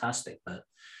fantastic, but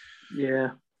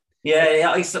yeah.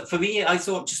 For me, I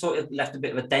thought it left a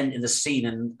bit of a dent in the scene,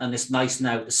 and it's nice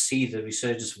now to see the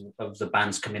resurgence of the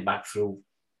bands coming back through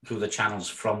the channels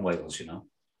from Wales.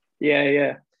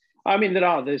 Yeah. I mean,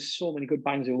 there's so many good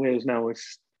bands in Wales now.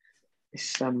 It's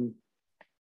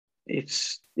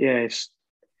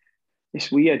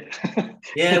weird.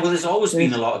 Yeah, well, there's always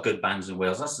been a lot of good bands in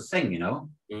Wales. That's the thing,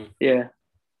 Yeah.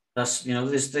 That's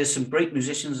there's some great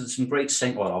musicians and some great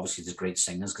singers. Well, obviously there's great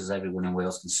singers because everyone in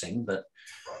Wales can sing, but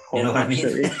you know what I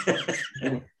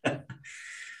mean.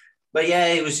 But yeah,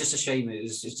 it was just a shame. It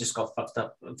just got fucked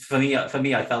up for me. I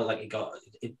felt like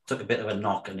it took a bit of a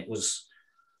knock, and it was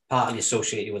partly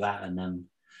associated with that. And then,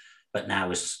 but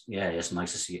now it's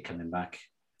nice to see it coming back.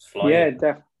 Yeah,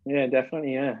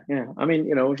 definitely. Yeah. I mean,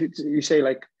 you say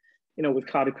like, with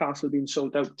Cardiff Castle being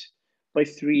sold out by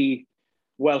 3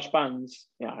 Welsh bands.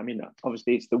 Yeah, I mean,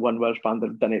 obviously it's the one Welsh band that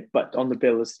have done it, but on the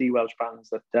bill there's 3 Welsh bands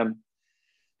that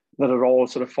are all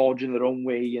sort of forging their own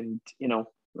way, and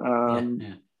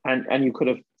and you could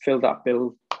have filled that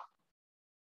bill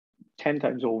 10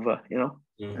 times over,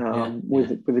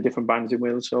 with the different bands in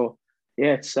Wales. So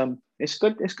yeah, it's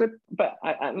good. It's good, but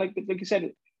I like you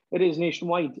said, it is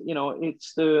nationwide.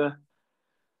 It's the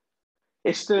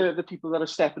people that are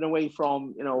stepping away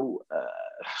from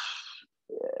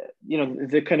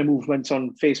the kind of movements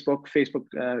on Facebook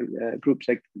groups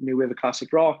like New Wave of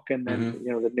Classic Rock, and then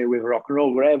the New Wave of Rock and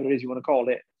Roll, wherever it is you want to call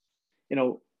it.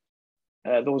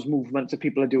 Those movements that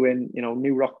people are doing,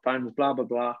 new rock bands, blah blah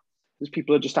blah. There's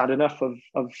people that just had enough of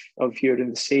hearing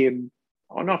the same,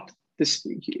 or not this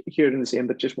hearing the same,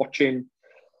 but just watching,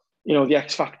 the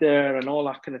X Factor and all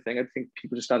that kind of thing. I think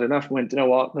people just had enough and went, you know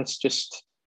what, let's just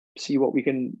see what we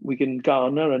can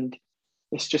garner, and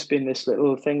it's just been this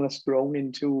little thing that's grown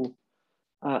into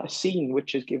a scene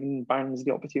which has given bands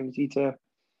the opportunity to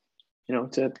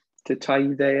tie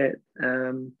their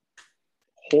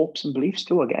hopes and beliefs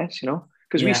to, I guess,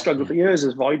 because we struggled for years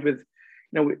as Void with,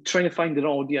 trying to find an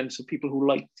audience of people who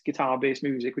liked guitar-based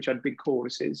music, which had big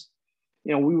choruses.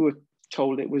 We were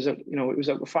told it was out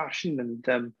of fashion, and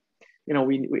if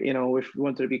we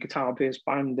wanted to be a guitar-based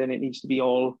band, then it needs to be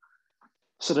all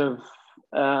sort of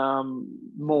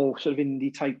more sort of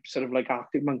indie type, sort of like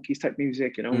Arctic Monkeys type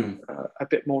music, a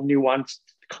bit more nuanced,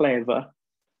 clever.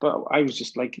 But I was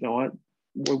just like, we're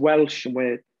Welsh and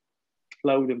we're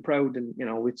loud and proud, and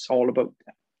it's all about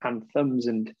anthems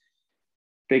and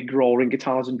big roaring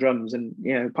guitars and drums, and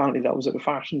apparently that was at the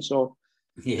fashion. So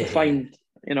to find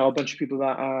a bunch of people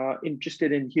that are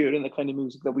interested in hearing the kind of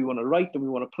music that we want to write and we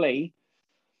want to play,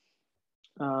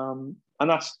 and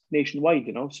that's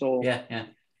nationwide, so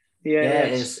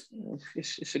it is.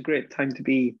 It's a great time to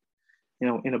be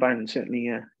in a band,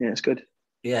 certainly. It's good,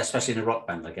 especially in a rock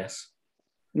band, I guess.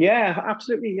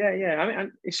 Absolutely. I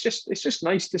mean, it's just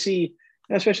nice to see,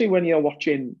 especially when you're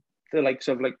watching the likes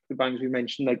of like the bands we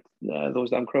mentioned, like Those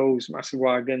Damn Crows, Massive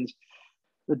Wagons,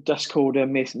 the Dust Coda,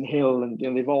 Mason Hill, and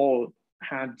they've all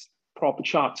had proper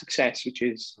chart success, which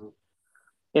is,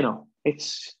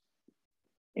 it's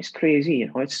crazy.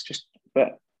 It's just,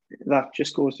 but that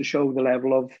just goes to show the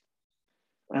level of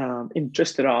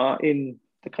interest there are in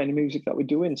the kind of music that we're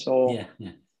doing. So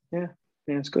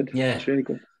it's good. It's really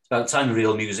good. It's about time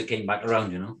real music came back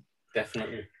around,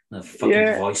 Definitely. The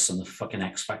fucking Voice and the fucking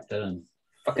X Factor and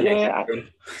fucking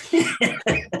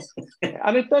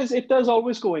and it does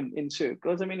always go in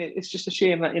circles. I mean, it's just a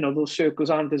shame that those circles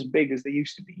aren't as big as they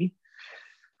used to be.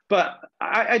 But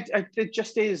it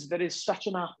just is. There is such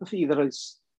an apathy that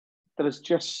has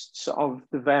just sort of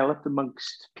developed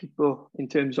amongst people in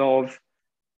terms of,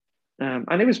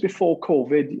 and it was before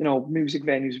COVID. Music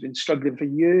venues have been struggling for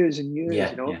years and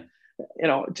years.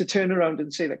 To turn around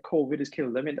and say that COVID has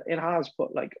killed them, it has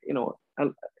put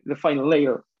the final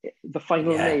nail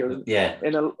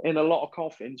in a lot of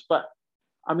coffins. But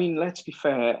I mean, let's be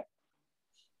fair.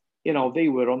 They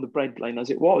were on the breadline as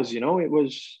it was.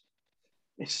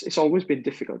 It's always been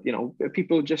difficult.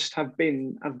 People just have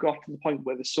got to the point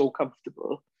where they're so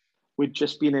comfortable with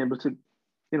just being able to,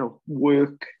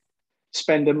 work,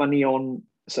 spend their money on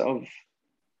sort of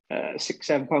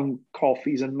 £6-7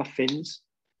 coffees and muffins.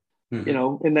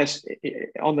 In this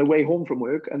on their way home from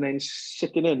work, and then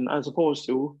sitting in, as opposed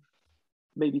to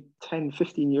maybe 10,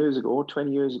 15 years ago, 20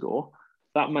 years ago,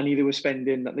 that money they were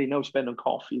spending that they now spend on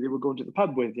coffee, they were going to the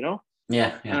pub with,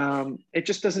 It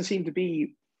just doesn't seem to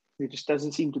be, there just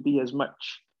doesn't seem to be as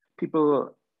much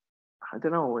people. I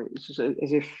don't know. It's just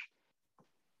as if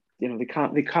they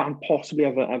can't possibly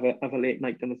have a late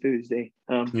night on a Thursday.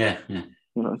 Yeah.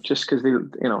 Just because they.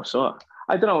 So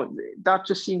I don't know. That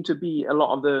just seemed to be a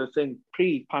lot of the thing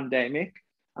pre-pandemic,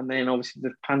 and then obviously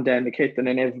the pandemic hit, and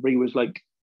then everybody was like,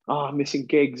 "Oh, I'm missing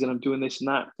gigs, and I'm doing this and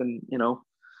that,"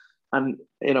 and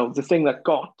the thing that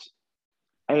got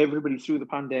everybody through the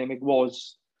pandemic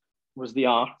was the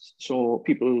arts. So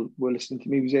people were listening to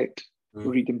music,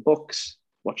 reading books,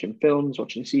 watching films,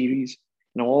 watching series.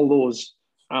 All those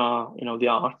are the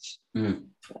arts,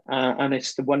 and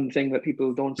it's the one thing that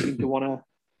people don't seem to want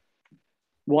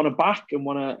to back and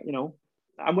want to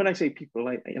And when I say people,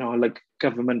 like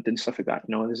government and stuff like that,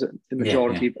 there's the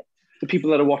majority. But the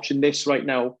people that are watching this right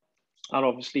now are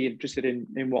obviously interested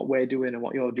in what we're doing and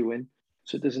what you're doing.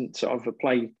 So it doesn't sort of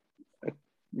apply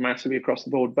massively across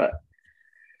the board. But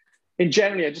in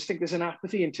general, I just think there's an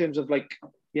apathy in terms of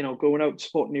going out,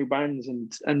 supporting new bands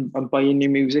and buying new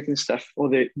music and stuff, or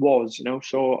there was,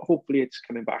 so hopefully it's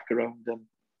coming back around.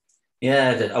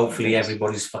 Hopefully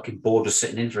everybody's fucking bored of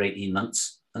sitting in for 18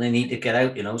 months and they need to get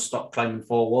out, stop climbing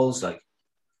four walls.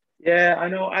 Yeah, I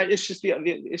know. It's just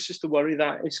the worry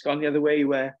that it's gone the other way,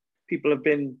 where people have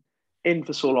been in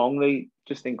for so long, they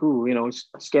just think, it's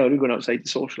scary going outside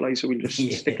to socialise, so we'll just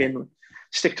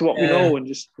stick to what we know and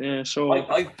just, so...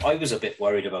 I was a bit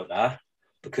worried about that,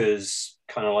 because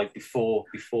kind of like before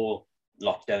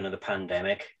lockdown and the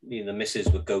pandemic, the missus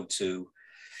would go to,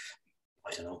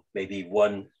 I don't know, maybe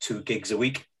 1-2 gigs a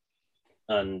week,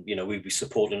 and we'd be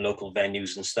supporting local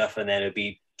venues and stuff, and then it'd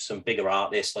be some bigger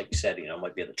artists, like you said,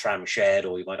 might be at the tram shed,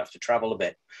 or you might have to travel a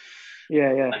bit.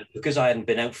 And because I hadn't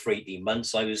been out for 18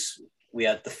 months, we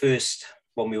had the first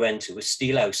one we went to was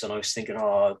Steelhouse, and I was thinking,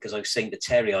 because I was saying to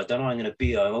Terry, I don't know how I'm going to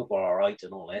be, I hope we're all right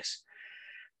and all this.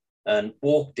 And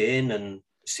walked in and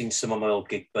seen some of my old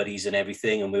gig buddies and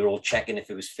everything, and we were all checking if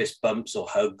it was fist bumps or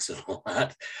hugs and all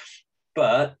that.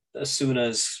 But as soon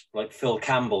as Phil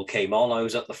Campbell came on, I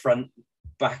was at the front,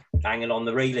 back hanging on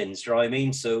the railings, do you know what I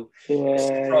mean? So it's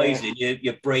surprising,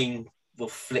 your brain will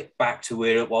flick back to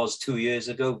where it was 2 years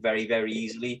ago very, very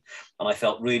easily. And I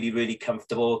felt really, really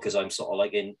comfortable, because I'm sort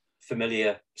of in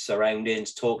familiar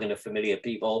surroundings, talking to familiar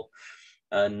people.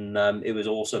 And it was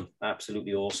awesome,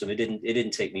 absolutely awesome. It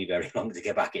didn't take me very long to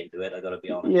get back into it, I gotta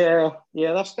be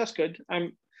honest. That's good.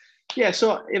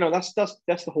 So that's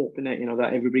the hope in it,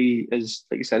 that everybody, is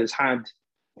like you said, has had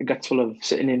a gut full of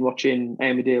sitting in watching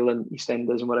Emmerdale and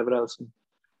EastEnders and whatever else,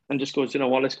 and just goes,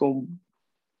 let's go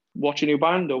watch a new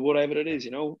band or whatever it is,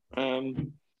 like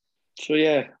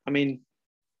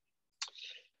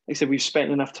I said, we've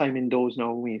spent enough time indoors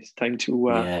now. It's time to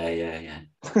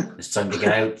it's time to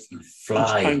get out and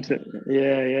fly.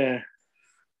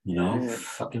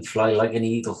 Fucking fly like an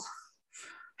eagle.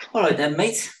 All right then,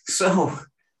 mate. So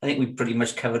I think we've pretty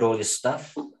much covered all your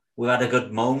stuff. We had a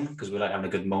good moan, because we like having a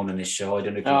good moan on this show. I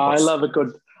don't know if I love a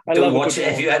good.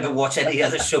 If you ever watch any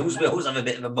other shows, we always have a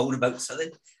bit of a moan about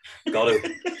something. Got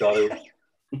to.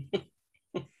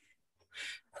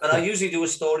 But I usually do a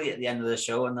story at the end of the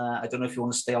show, and I don't know if you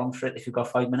want to stay on for it, if you've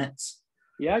got 5 minutes.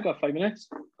 Yeah, I got 5 minutes.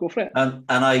 Go for it. And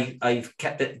I've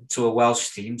kept it to a Welsh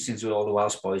theme, since all the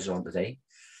Welsh boys are on today.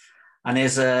 And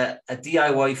there's a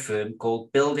DIY firm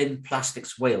called Building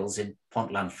Plastics Wales in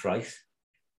Pontland Ffraeth.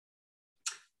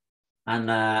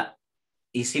 And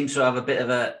he seems to have a bit of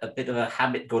a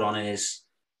habit going on in his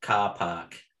car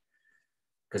park,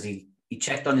 because he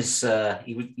checked on his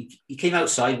he came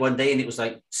outside one day, and it was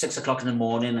 6 o'clock in the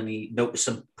morning, and he noticed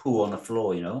some poo on the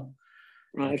floor,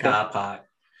 right, car park.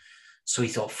 So he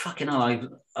thought, fucking hell,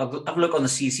 I'll have a look on the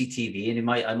CCTV, and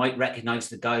I might recognize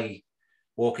the guy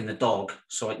walking the dog,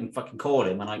 so I can fucking call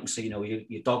him, and I can say,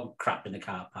 your dog crapped in the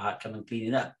car park, come and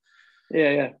clean it up.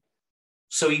 Yeah.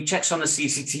 So he checks on the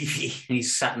CCTV, and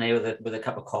he's sat there with a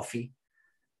cup of coffee,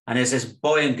 and there's this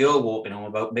boy and girl walking home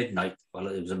about midnight. Well,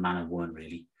 it was a man and woman,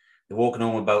 really. They're walking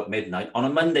home about midnight on a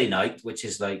Monday night, which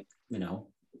is a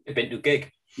bit too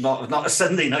gig. Not a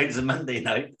Sunday night, it's a Monday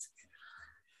night.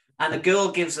 And the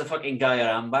girl gives the fucking guy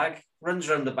her handbag, runs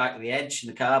around the back of the edge in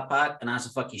the car park, and has a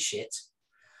fucking shit.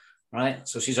 Right?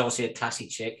 So she's obviously a classy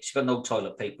chick. She's got no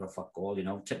toilet paper or fuck all,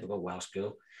 typical Welsh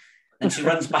girl. And she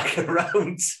runs back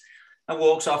around and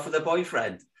walks off with her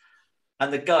boyfriend.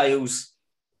 And the guy who's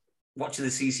watching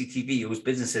the CCTV, whose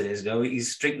business it is,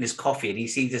 he's drinking his coffee, and he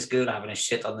sees this girl having a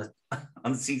shit on the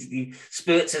CCTV,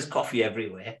 spurts his coffee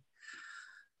everywhere,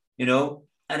 and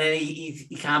then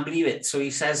he can't believe it. So he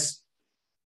says,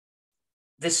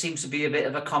 this seems to be a bit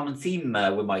of a common theme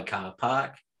with my car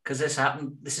park, because this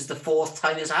is the 4th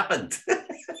time it's happened.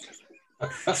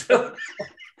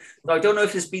 I don't know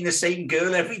if it's been the same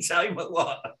girl every time or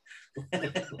what.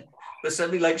 But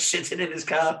somebody like shitting in his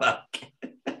car park.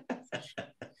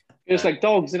 It's like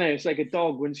dogs, isn't it? It's like a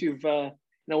dog. Once you've,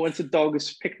 once a dog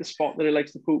has picked the spot that it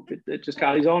likes to poop, it just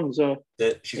carries on. So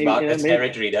she's marked her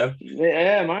territory now.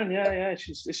 Yeah, man. Yeah.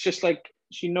 It's just like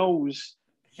she knows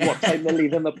what time they're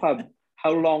leaving the pub,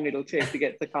 how long it'll take to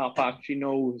get to the car park. She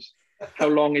knows how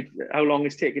long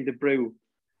it's taking to brew.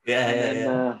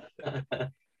 Yeah.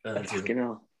 Fucking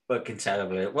hell. Fucking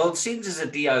terrible. Well, it seems as a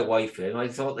DIY firm, I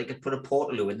thought they could put a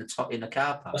portaloo in the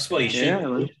car park. That's what he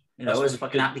should. Yeah, it's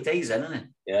fucking happy days, then, isn't it?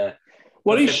 Yeah.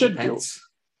 What he should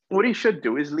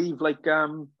do is leave like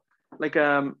a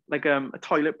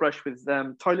toilet brush with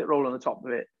toilet roll on the top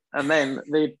of it, and then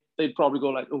they'd probably go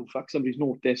like, oh fuck, somebody's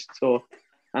noticed,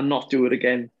 and not do it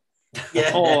again.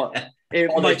 Yeah. Or they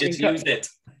just use it.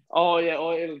 Oh yeah,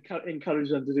 or it'll encourage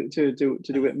them to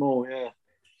do it more. Yeah.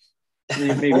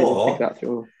 Maybe they'll pick that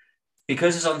through.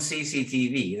 Because it's on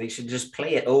CCTV, they should just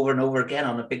play it over and over again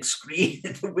on a big screen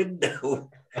in the window.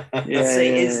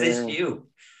 Say, is this you?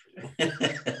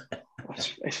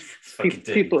 Fucking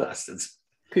dirty bastards.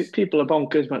 People are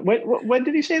bonkers, man. When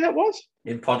did he say that was?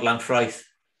 In Pont-Lanfraith.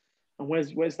 And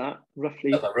where's that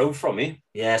roughly? Up the road from me.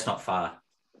 Yeah, it's not far.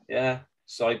 Yeah,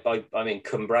 so I'm in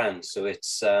Cwmbran, so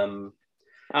it's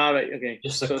right, okay.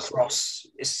 Just across.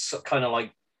 It's kind of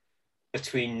like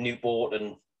between Newport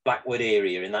and Blackwood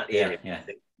area, in that area.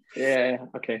 Yeah.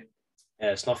 Okay.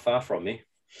 Yeah, it's not far from me.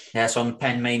 Yeah, it's on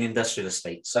Penn Main Industrial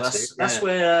Estate. So that's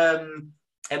where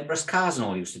Empress Cars and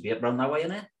all used to be up around that way,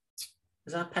 isn't it?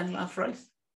 Is that Pont-Lanfraith?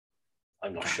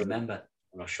 I'm not sure. Remember?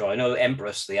 I'm not sure. I know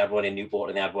Empress, they had one in Newport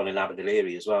and they had one in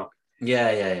Aberdeen as well.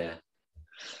 Yeah.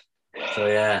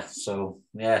 So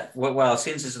well,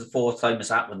 since this is the fourth time it's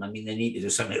happened, I mean, they need to do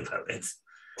something about it.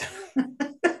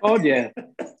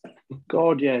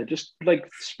 God, yeah. Just like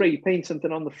spray paint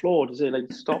something on the floor to say,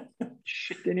 like, stop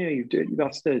shitting here, you dirty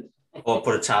bastard. Or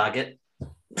put a target.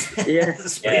 Yeah.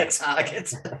 Spray a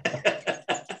target.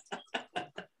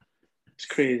 It's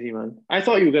crazy, man. I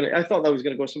thought that was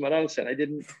gonna go somewhere else, and I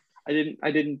didn't.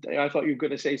 I thought you were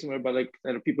gonna say something about like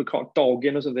people caught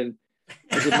dogging or something.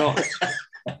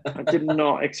 I did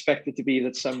not expect it to be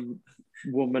that some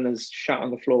woman has shat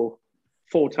on the floor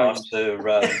 4 times.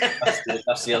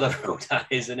 That's the other road,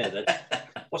 isn't it?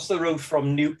 What's the road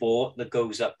from Newport that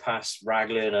goes up past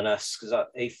Raglan and us? Is that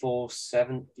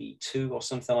A472 or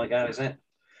something like that, is it?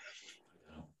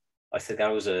 I think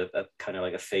that was a kind of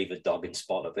like a favoured dogging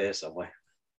spot up there somewhere.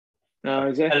 No,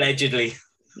 is it? Allegedly.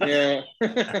 Yeah.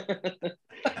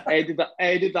 I did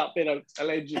that bit out,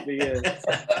 allegedly, yeah.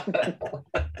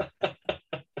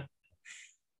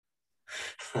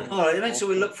 All right, then. So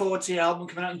we look forward to your album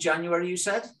coming out in January, you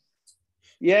said?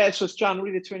 Yeah, so it's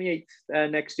January the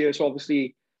 28th next year. So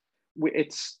obviously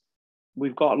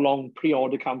we've got a long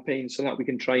pre-order campaign so that we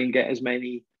can try and get as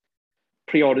many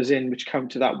pre-orders in, which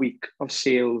count to that week of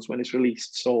sales when it's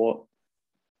released. So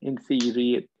in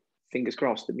theory, fingers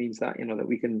crossed, it means that, that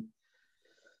we can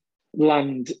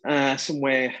land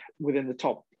somewhere within the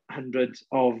top 100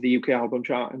 of the UK album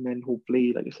chart. And then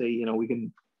hopefully, like I say, we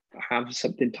can have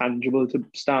something tangible to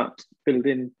start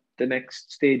building the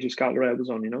next stage of Scarlet Rebels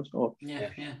on, So yeah.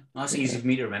 That's easy for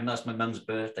me to remember. That's my mum's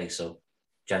birthday, so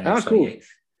January 28th. Cool.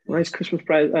 Nice Christmas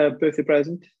birthday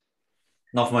present.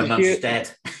 Not for my mum, she's dead.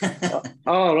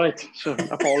 Oh, right. Sure.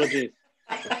 Apologies.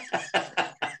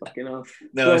 Fucking hell.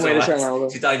 No,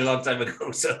 she died a long time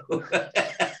ago, so. But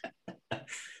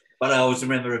I always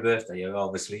remember her birthday,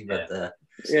 obviously. But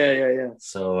yeah.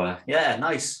 So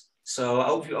nice. So I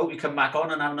hope you come back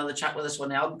on and have another chat with us when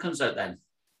the album comes out then.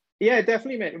 Yeah,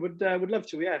 definitely, mate. Would love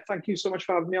to. Yeah, thank you so much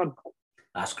for having me on.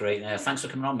 That's great. Thanks for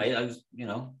coming on, mate.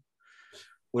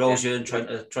 We're always trying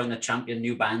to champion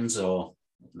new bands or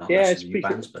not new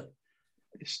bands, but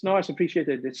it's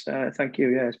appreciated. It's thank you.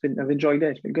 Yeah, I've enjoyed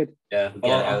it. It's been good. Yeah,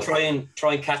 well, I'll try and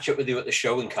catch up with you at the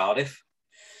show in Cardiff,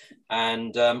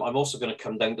 and I'm also going to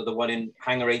come down to the one in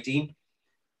Hangar 18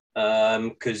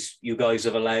 because you guys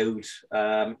have allowed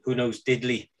who knows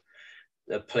Diddley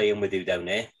playing with you down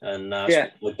there, and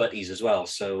with buddies as well.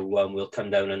 So we'll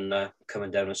come down and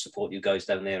support you guys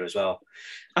down there as well.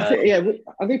 Are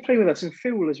they playing with us in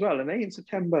Fuel as well? Are they in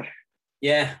September?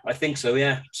 Yeah, I think so.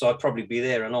 Yeah, so I'll probably be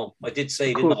there and all. I did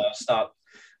say, didn't I?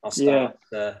 I'll start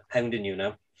hounding you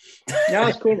now. Yeah,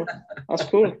 that's cool. That's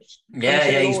cool.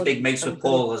 Yeah, he's big mates with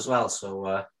Paul as well.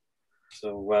 So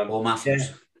Paul Matthews.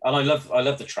 Yeah. And I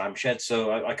love the Tram Shed.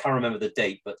 So I can't remember the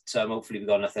date, but hopefully we've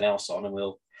got nothing else on, and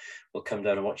we'll come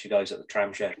down and watch you guys at the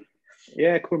Tram Shed.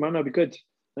 Yeah, cool, man. That'd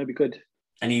be good.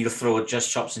 And you throw a Just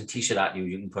Chops and t-shirt at you.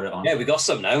 You can put it on. Yeah, we got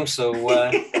some now. So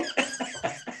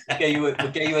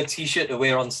We'll get you a t-shirt to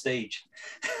wear on stage.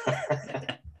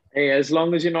 Hey, as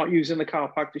long as you're not using the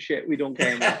car park to shit, we don't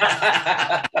care.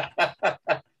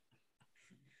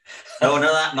 No, none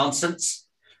of that nonsense.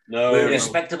 No, We're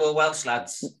respectable Welsh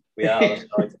lads. We are.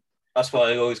 That's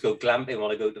why I always go glamping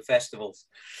when I go to festivals.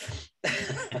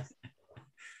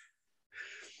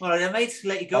 All right, then, mate.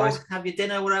 Let you go. Nice. Have your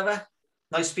dinner, whatever.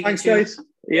 Nice speaking Thanks, to you. guys.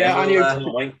 Yeah, and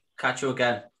you. Catch you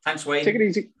again. Thanks, Wayne. Take it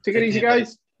easy. Take it easy,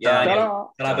 guys. Yeah.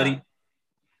 Ta-da. Buddy.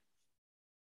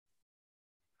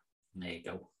 There you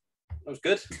go. That was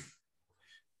good.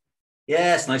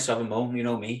 Yeah, it's nice to have him home. You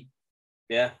know me.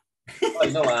 Yeah. I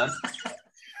know that.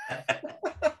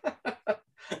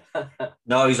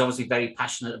 No, he's obviously very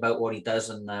passionate about what he does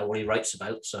and what he writes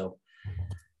about. So,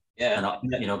 yeah,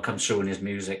 and comes through in his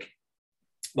music.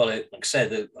 Well, like I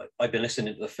said, I've been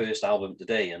listening to the first album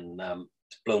today, and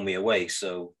it's blown me away.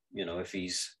 So, if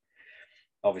he's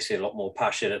obviously a lot more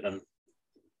passionate and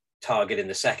targeting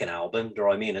the second album, do you know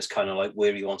what I mean? It's kind of like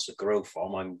where he wants to grow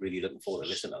from. I'm really looking forward to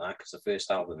listening to that because the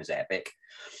first album is epic.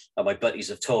 And my buddies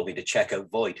have told me to check out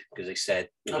Void because they said,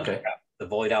 the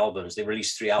Void albums, they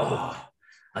released 3 albums. Oh,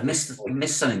 I missed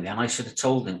something there, and I should have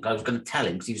told him. I was going to tell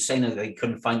him because he was saying that he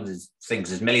couldn't find his things.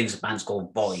 There's millions of bands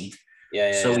called Void.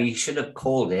 So he should have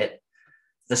called it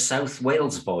the South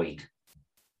Wales Void.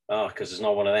 Oh, because there's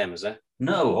not one of them, is there?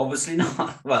 No, obviously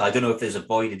not. Well, I don't know if there's a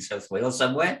void in South Wales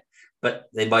somewhere, but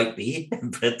there might be.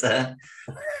 But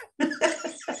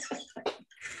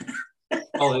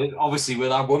obviously,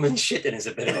 with our woman shitting is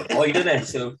a bit of a void, isn't it?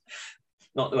 So,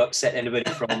 not to upset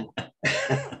anybody from.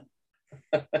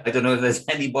 I don't know if there's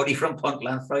anybody from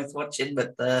Pontlanfraith watching,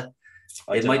 but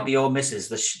it might be all misses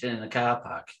the shit in the car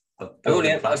park. I've only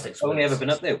ever been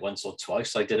up there once or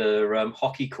twice. I did a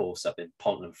hockey course up in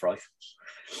Pontlanfraith.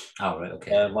 Oh, right,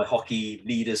 okay. My hockey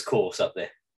leaders course up there.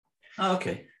 Oh,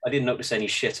 okay. I didn't notice any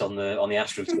shit on the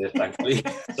AstroTurf, thankfully.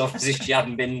 So obviously she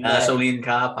hadn't been. That's only in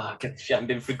car park. She hadn't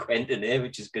been frequenting there,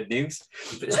 which is good news.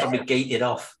 It's probably gated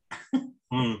off.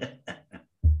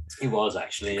 It was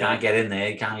actually. You can't get in there.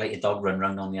 You can't let your dog run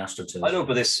around on the AstroTurf. I know,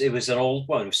 but it was an old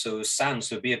one, so it was sand,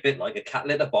 so it'd be a bit like a cat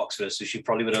litter box for her. So she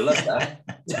probably would have loved that.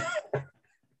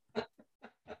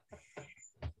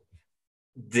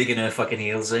 Digging her fucking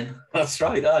heels in. That's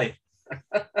right, aye.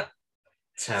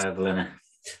 Terrible, innit?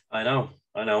 I know.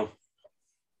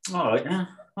 All right, yeah.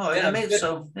 All right, I mean,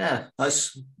 so yeah,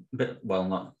 nice. Bit, well,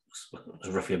 not it was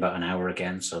roughly about an hour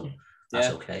again, so that's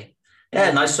okay.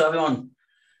 Yeah, nice to have you on.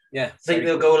 Yeah, I think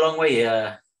they'll go a long way.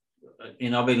 I've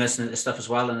been listening to stuff as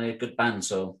well, and they're a good band.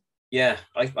 So yeah,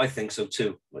 I think so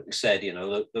too. Like you said,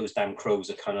 those damn Crows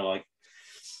are kind of like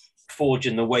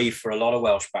forging the way for a lot of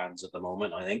Welsh bands at the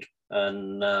moment, I think.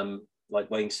 And like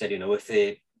Wayne said, if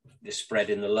they're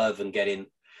spreading the love and getting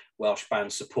Welsh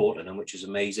bands supporting them, which is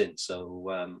amazing.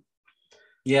 So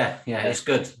yeah, it's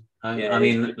good. I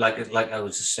mean, like I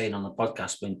was just saying on the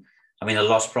podcast, the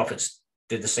Lost Prophets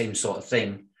did the same sort of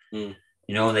thing.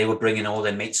 They were bringing all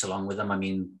their mates along with them. I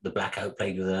mean, the Blackout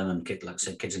played with them, and like I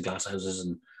said, Kids in Glass Houses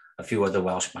and a few other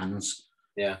Welsh bands.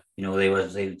 Yeah,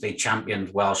 they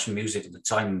championed Welsh music at the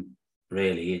time,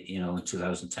 really. In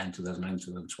 2010, 2009,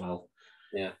 2012.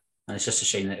 Yeah, and it's just a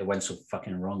shame that it went so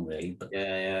fucking wrong, really. But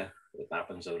yeah, it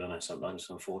happens, though, doesn't it? Sometimes,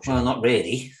 unfortunately. Well, not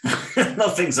really.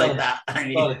 Not things like that. I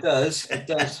mean... Well, it does. It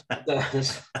does.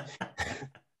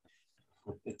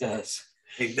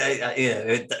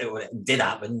 It did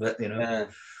happen, but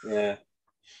Yeah.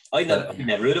 I've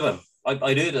never heard of them.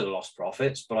 I'd heard of the Lost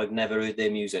Prophets, but I've never heard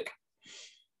their music.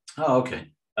 Oh,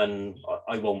 okay. And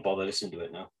I won't bother listening to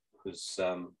it now because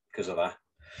of that.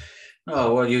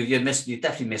 Oh well, you're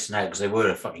definitely missing out because they were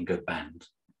a fucking good band,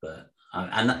 but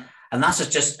and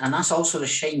that's also the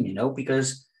shame,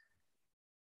 because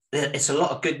it's a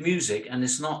lot of good music and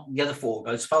it's not the other 4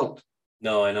 guys' fault.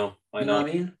 No, I know. You know what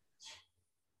I mean?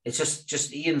 It's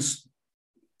just Ian's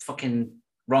fucking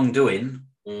wrongdoing,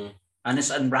 and it's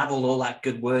unraveled all that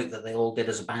good work that they all did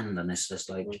as a band, and it's just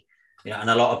like, and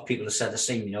a lot of people have said the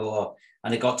same,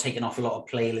 and it got taken off a lot of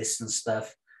playlists and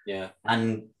stuff. Yeah,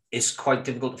 and it's quite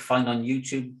difficult to find on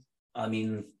YouTube. I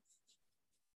mean,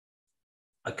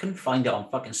 I couldn't find it on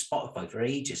fucking Spotify for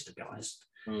ages, to be honest.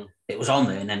 It was on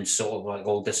there and then sort of like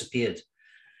all disappeared.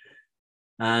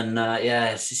 And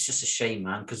it's just a shame,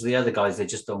 man, because the other guys, they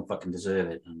just don't fucking deserve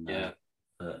it. And,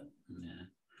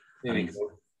 you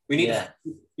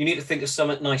need to think of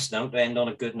something nice now to end on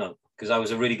a good note, because that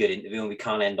was a really good interview and we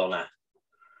can't end on that.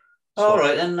 All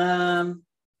right, then.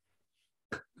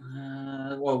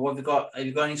 What have you got? Have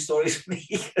you got any stories for me?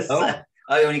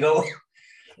 I only go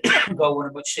one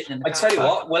about shitting in the I tell you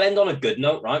what, we'll end on a good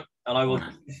note, right? And I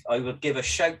will give a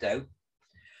shout out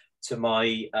to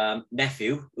my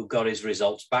nephew who got his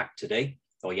results back today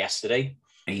or yesterday.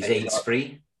 And he's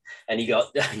AIDS-free. And he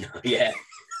got, yeah,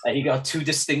 and he got 2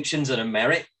 distinctions and a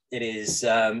merit in his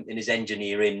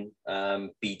engineering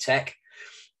BTEC.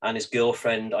 And his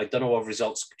girlfriend, I don't know what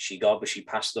results she got, but she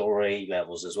passed all her A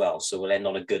levels as well. So we'll end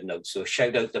on a good note. So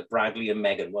shout out to Bradley and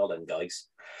Megan. Well done, guys.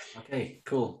 Okay,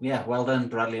 cool. Yeah, well done,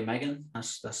 Bradley and Megan.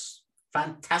 That's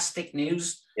fantastic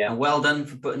news. Yeah. And well done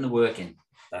for putting the work in.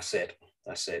 That's it.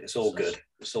 It's all good.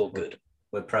 It's all good.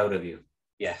 We're proud of you.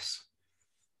 Yes.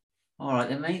 All right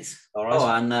then, mate. All right. Oh,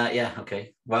 and yeah,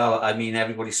 okay. Well, I mean,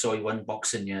 everybody saw you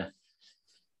unboxing your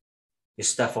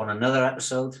stuff on another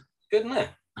episode. Good, isn't it?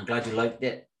 I'm glad you liked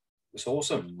it. It's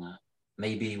awesome. And,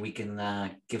 maybe we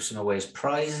can give some away as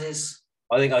prizes.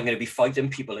 I think I'm going to be fighting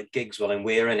people at gigs while I'm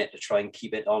wearing it to try and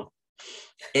keep it on.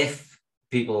 If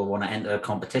people want to enter a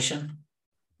competition,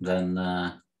 then...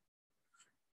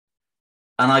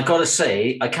 And I got to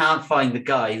say, I can't find the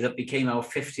guy that became our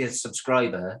 50th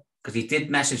subscriber, because he did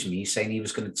message me saying he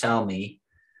was going to tell me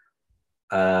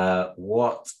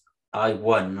what I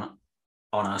won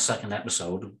on our second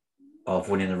episode of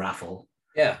winning the raffle.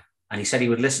 Yeah. And he said he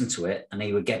would listen to it and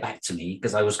he would get back to me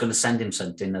because I was going to send him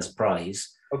something as a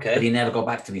prize. Okay. But he never got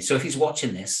back to me. So if he's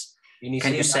watching this,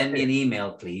 can you send me an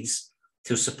email, please,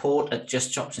 to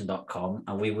support@justchopsin.com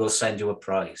and we will send you a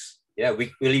prize. Yeah,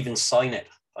 we'll even sign it.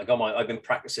 I've been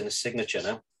practicing a signature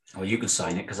now. Oh, you can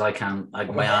sign it because I can't.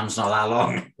 My arm's not that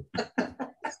long.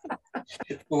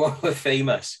 We're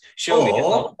famous. Show me.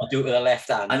 I'll do it with the left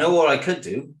hand. I know what I could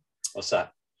do. What's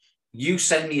that? You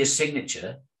send me a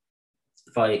signature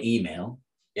via email.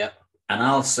 Yeah. And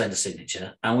I'll send a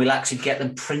signature and we'll actually get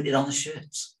them printed on the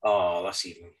shirts. Oh,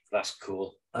 that's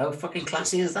cool. How fucking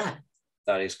classy is that?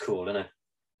 That is cool, isn't it?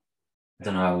 I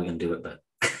don't know how we can do it, but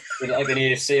I can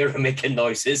hear Sarah making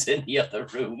noises in the other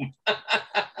room.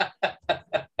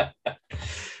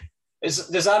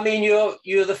 Does that mean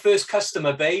you're the first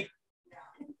customer, babe?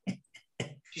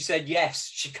 She said yes.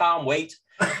 She can't wait.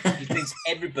 She thinks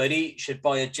everybody should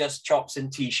buy a Just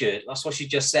Chopsin t-shirt. That's what she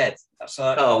just said.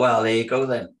 Oh, well, there you go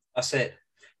then. That's it.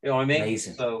 You know what I mean?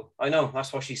 Amazing. So I know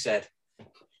that's what she said.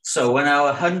 So when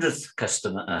our 100th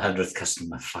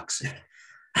customer, fuck's sake,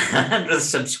 100th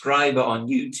subscriber on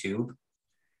YouTube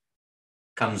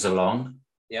comes along,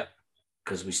 yeah,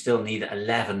 because we still need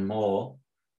 11 more,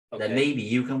 okay, then maybe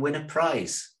you can win a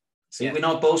prize. See, yeah, we're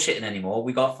not bullshitting anymore.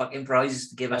 We got fucking prizes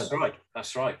to give out.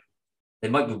 That's right. They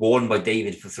might be worn by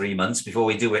David for 3 months before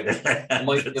we do it. There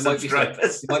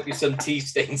might be some tea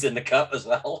stains in the cup as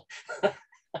well.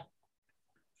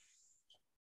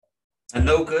 And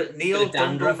no good, Neil,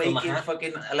 don't go making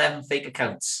fucking 11 fake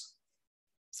accounts.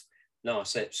 No,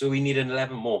 that's it. So we need an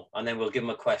 11 more, and then we'll give them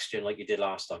a question like you did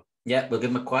last time. Yeah, we'll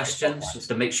give them a question just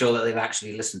to make sure that they've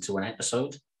actually listened to an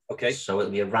episode. Okay. So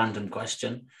it'll be a random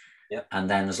question. Yeah. And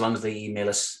then as long as they email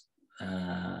us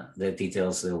their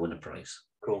details, they'll win a prize.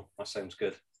 Cool. That sounds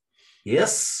good.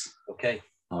 Yes. Okay.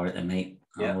 All right then, mate.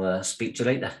 Yeah. I'll speak to you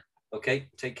later. Okay.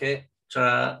 Take care.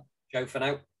 Ta-ra. Ciao for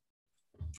now.